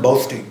from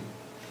boasting.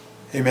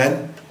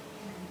 Amen?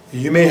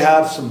 You may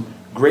have some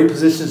great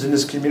positions in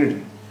this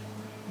community,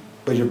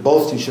 but your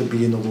boasting should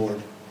be in the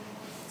Lord.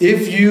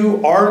 If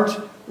you aren't,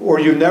 or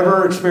you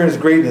never experienced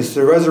greatness,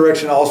 the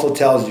resurrection also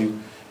tells you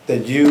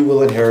that you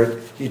will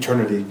inherit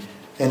eternity.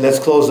 And let's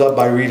close up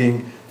by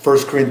reading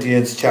 1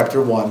 Corinthians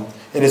chapter 1.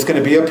 And it's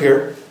going to be up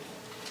here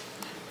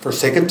for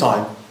sake of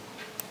time.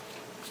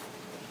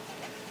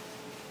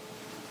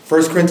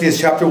 1 Corinthians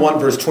chapter 1,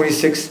 verse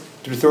 26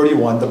 through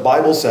 31. The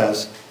Bible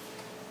says,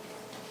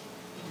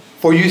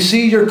 "For you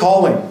see your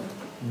calling,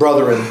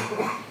 brethren,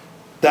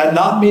 that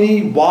not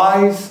many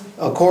wise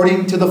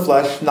according to the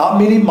flesh, not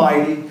many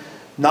mighty,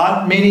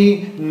 not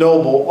many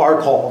noble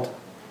are called.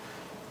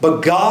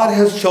 But God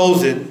has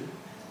chosen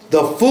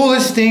the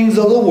foolish things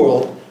of the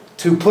world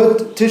to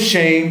put to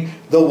shame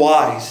the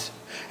wise.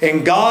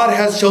 And God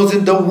has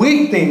chosen the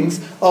weak things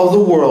of the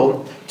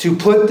world to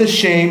put to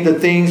shame the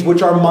things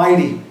which are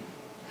mighty.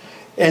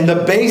 And the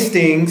base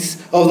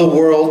things of the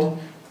world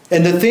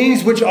and the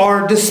things which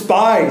are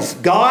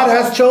despised, God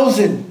has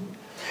chosen.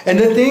 And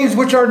the things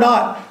which are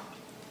not,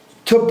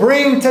 to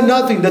bring to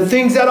nothing the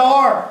things that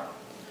are."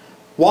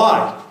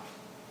 Why?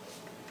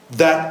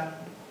 "That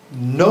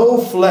no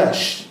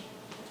flesh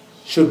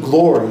should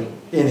glory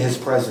in His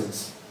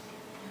presence."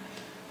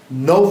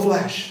 No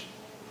flesh.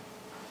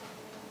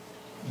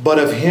 "But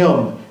of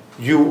Him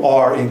you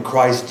are in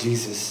Christ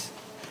Jesus,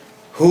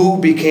 who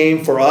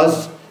became for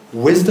us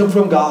wisdom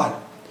from God,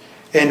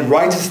 and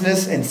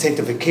righteousness and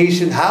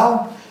sanctification."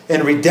 How?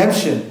 "And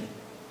redemption,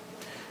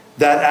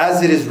 that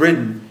as it is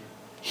written,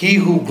 he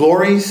who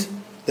glories,"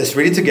 let's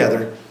read it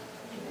together,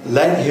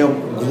 "let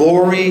him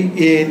glory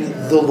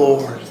in the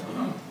Lord."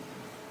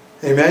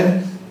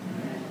 Amen?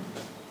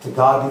 To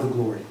God be the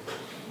glory.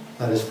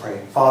 Let us pray.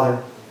 Father,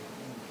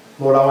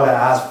 Lord, I want to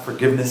ask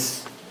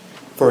forgiveness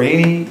for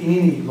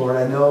any, Lord,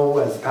 I know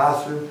as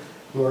pastor,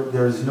 Lord,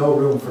 there is no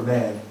room for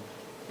man.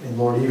 And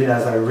Lord, even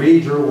as I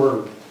read your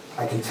word,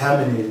 I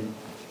contaminate it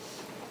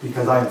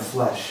because I am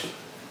flesh.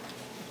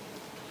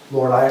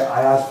 Lord, I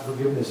ask for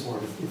forgiveness,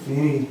 Lord, if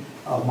any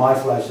of my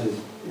flesh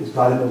is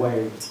got in the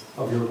way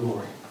of your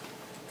glory.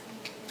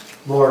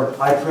 Lord,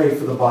 I pray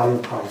for the body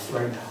of Christ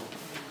right now.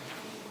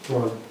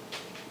 Lord,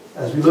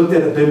 as we looked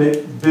at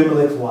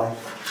Abimelech's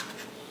life,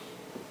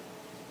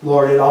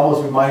 Lord, it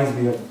almost reminds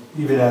me of,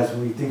 even as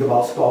we think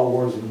about Star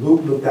Wars, and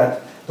Luke looked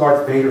at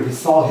Darth Vader, he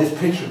saw his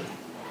picture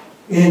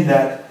in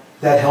that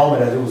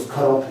helmet as it was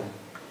cut open.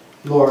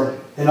 Lord,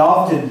 and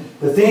often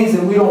the things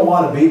that we don't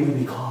want to be, we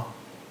become.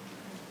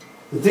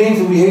 The things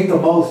that we hate the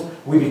most,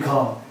 we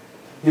become,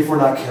 if we're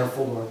not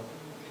careful, Lord.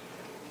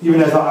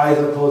 Even as our eyes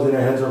are closed and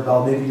our heads are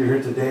bowed, maybe you're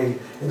here today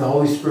and the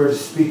Holy Spirit is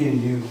speaking to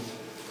you.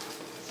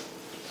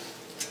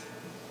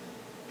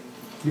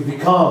 You've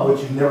become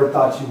what you never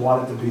thought you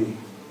wanted to be.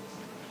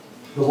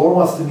 The Lord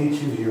wants to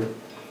meet you here.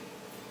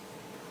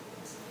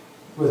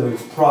 Whether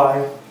it's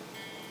pride,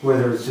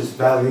 whether it's just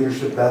bad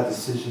leadership, bad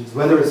decisions,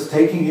 whether it's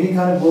taking any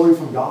kind of glory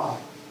from God,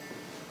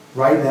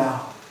 right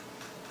now,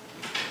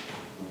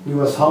 we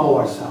must humble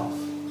ourselves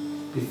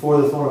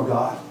before the throne of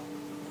God.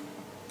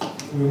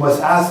 We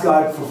must ask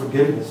God for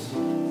forgiveness.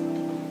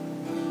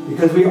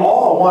 Because we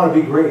all want to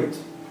be great.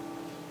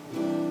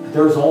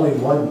 There is only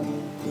one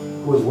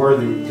who is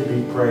worthy to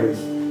be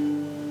praised,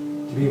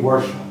 to be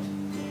worshipped.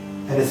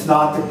 And it's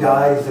not the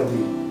guys that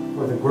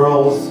or the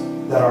girls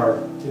that are,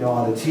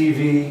 on the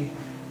TV,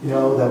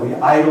 that we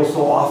idol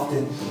so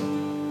often.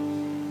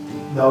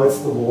 No, it's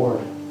the Lord.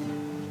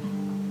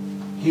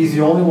 He's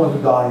the only one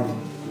who died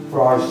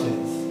for our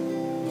sins.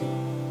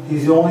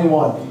 He's the only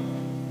one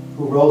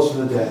who rose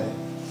from the dead.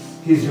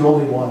 He's the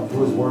only one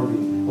who is worthy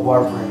of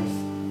our praise.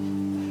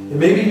 And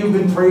maybe you've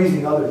been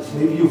praising others.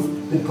 Maybe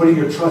you've been putting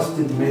your trust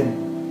in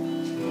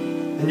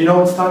men. And you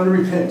know, it's time to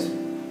repent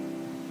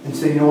and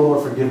say, you know,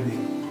 Lord, forgive me.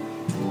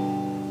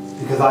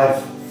 Because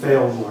I've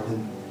failed, Lord.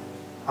 And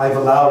I've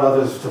allowed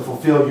others to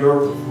fulfill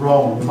your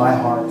wrong in my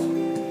heart.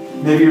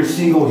 Maybe you're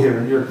single here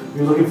and you're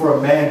looking for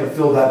a man to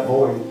fill that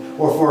void.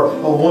 Or for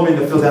a woman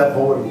to fill that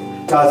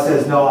void. God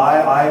says, no,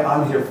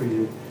 I'm here for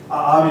you.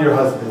 I'm your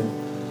husband.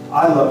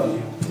 I love you.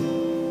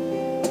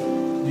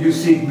 You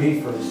seek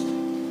me first.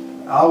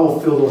 I will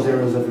fill those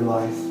areas of your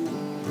life.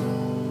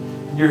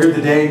 And you're here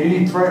today and you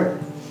need prayer.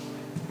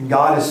 And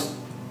God is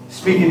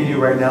speaking to you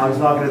right now. He's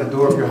knocking at the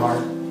door of your heart.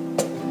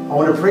 I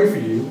want to pray for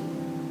you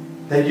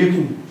that you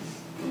can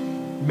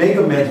make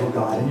amends with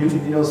God. And you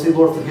can, say,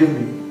 Lord, forgive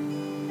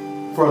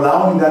me for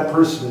allowing that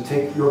person to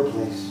take your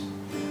place.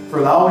 For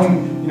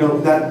allowing,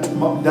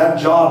 that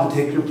job to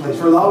take your place.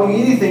 For allowing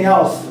anything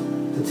else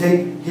to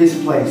take his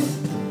place.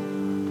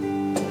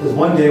 Because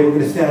one day we're going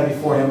to stand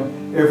before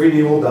him. Every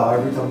knee will bow.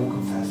 Every tongue will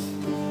confess.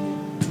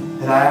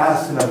 And I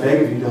ask and I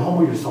beg of you to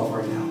humble yourself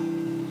right now.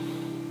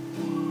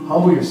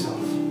 Humble yourself.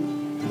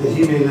 That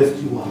he may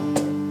lift you up.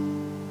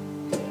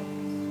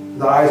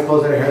 The eyes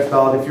closed and your heads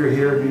bowed. If you're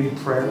here and you need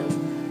prayer.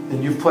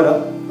 And you've put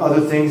up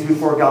other things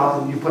before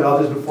God. And you put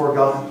others before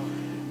God.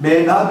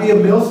 May it not be a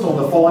millstone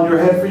to fall on your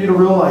head for you to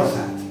realize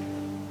that.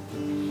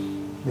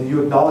 May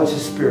you acknowledge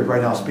his Spirit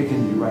right now,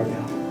 speaking to you right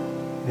now.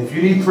 And if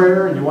you need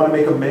prayer and you want to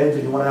make amends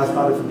and you want to ask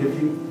God to forgive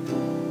you,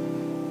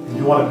 and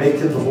you want to make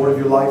him the Lord of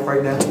your life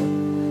right now,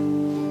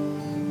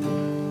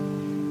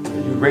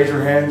 and you raise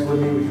your hands with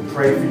me, we can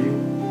pray for you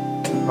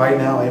right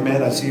now.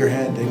 Amen. I see your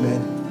hand.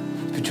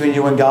 Amen. It's between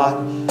you and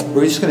God.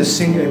 We're just going to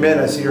sing. Amen.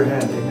 I see your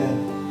hand. Amen.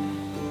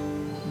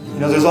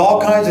 There's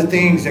all kinds of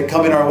things that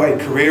come in our way.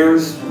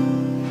 Careers,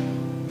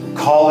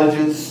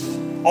 colleges,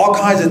 all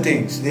kinds of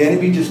things. The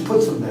enemy just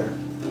puts them there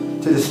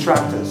to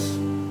distract us.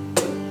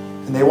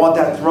 And they want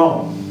that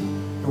throne.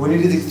 And we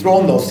need to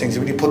dethrone those things.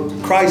 We need to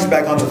put Christ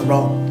back on the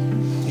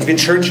throne. Even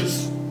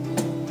churches.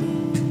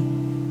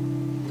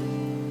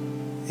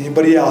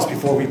 Anybody else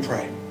before we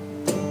pray?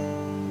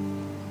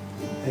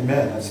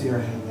 Amen. I see your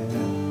hand.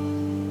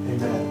 Amen.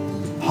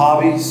 Amen.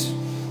 Hobbies.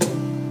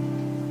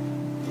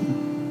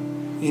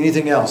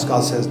 Anything else?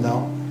 God says,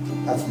 no.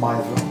 That's my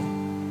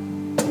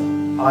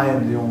throne. I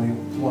am the only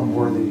one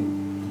worthy.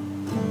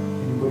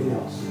 Anybody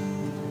else?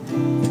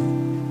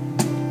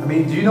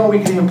 Do you know we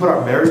can even put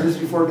our marriages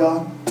before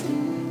God?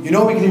 You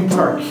know we can even put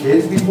our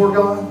kids before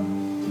God?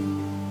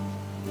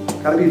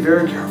 Got to be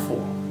very careful.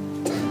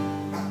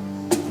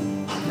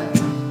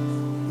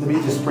 Let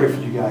me just pray for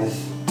you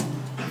guys.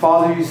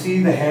 Father, you see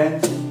the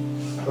hands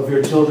of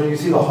your children. You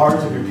see the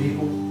hearts of your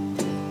people.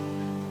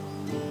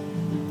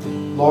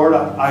 Lord,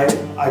 I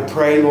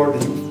pray, Lord,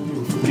 that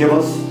you forgive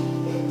us.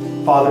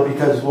 Father,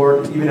 because,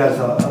 Lord, even as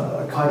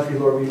a country,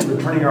 Lord,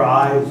 we're turning our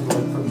eyes,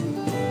 Lord, from you.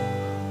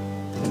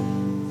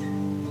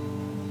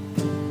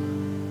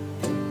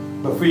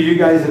 But for you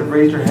guys that have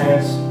raised your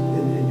hands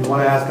and you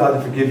want to ask God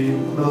to forgive you,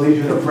 I'm going to lead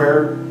you in a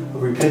prayer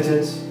of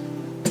repentance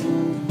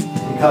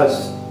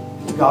because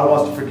God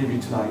wants to forgive you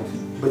tonight.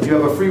 But you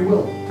have a free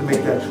will to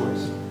make that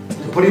choice,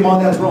 to put him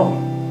on that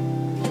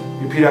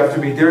throne. Repeat after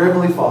me. Dear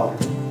Heavenly Father,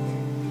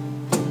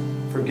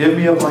 forgive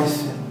me of my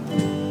sin.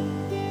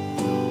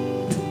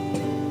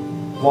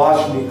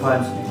 Wash me,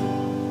 cleanse me.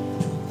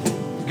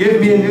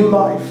 Give me a new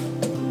life.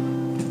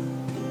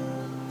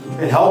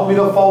 And help me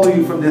to follow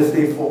you from this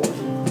day forward.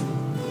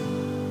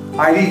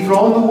 I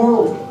dethrone the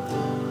world.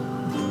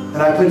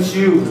 And I put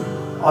you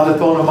on the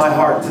throne of my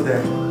heart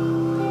today.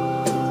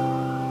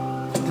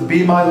 To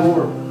be my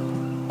Lord.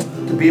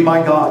 To be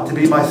my God. To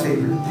be my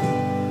Savior.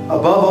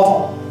 Above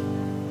all,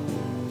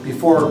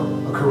 before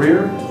a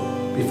career,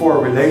 before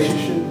a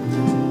relationship,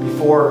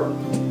 before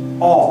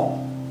all.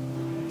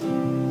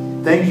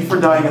 Thank you for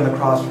dying on the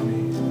cross for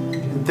me.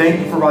 And thank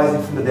you for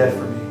rising from the dead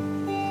for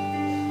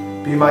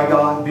me. Be my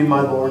God, be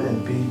my Lord,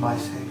 and be my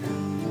Savior.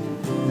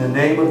 In the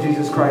name of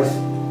Jesus Christ,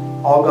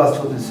 all God's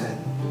children said,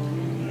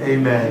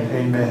 amen,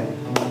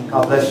 amen.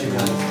 God bless you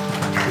guys.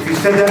 If you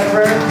said that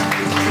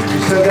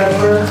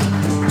prayer,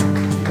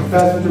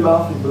 confess with your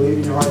mouth and believe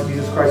in your heart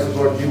Jesus Christ is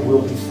Lord, you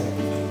will be saved.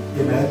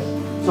 Amen.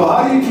 So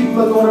how do you keep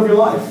the throne of your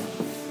life?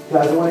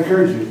 Guys, I want to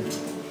encourage you.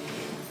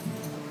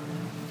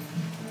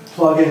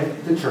 Plug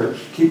in to church.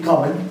 Keep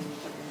coming.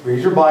 Read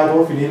your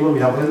Bible if you need one. We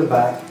have one in the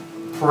back.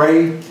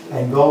 Pray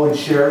and go and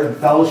share and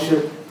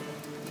fellowship.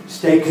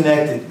 Stay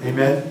connected.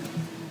 Amen.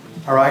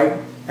 All right?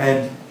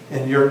 And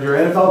your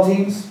NFL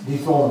teams,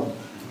 dethrone them.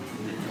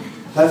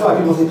 That's why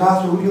people say,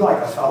 Pastor, who do you like?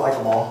 I say, I like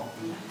them all.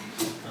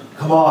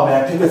 Come on,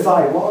 man. Pick a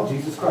side. Well,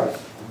 Jesus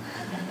Christ.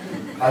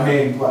 I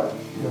mean, what?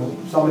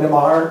 Somebody in my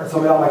heart,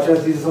 somebody on my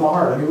chest, Jesus in my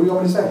heart. I mean, what do you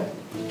want me to say?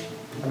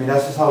 I mean,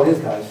 that's just how it is,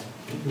 guys.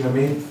 You know what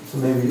I mean? So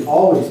may we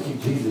always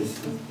keep Jesus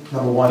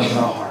number one in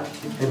our heart.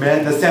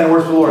 Amen. Let's stand and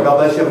worship the Lord. God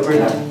bless you. Have a great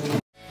night.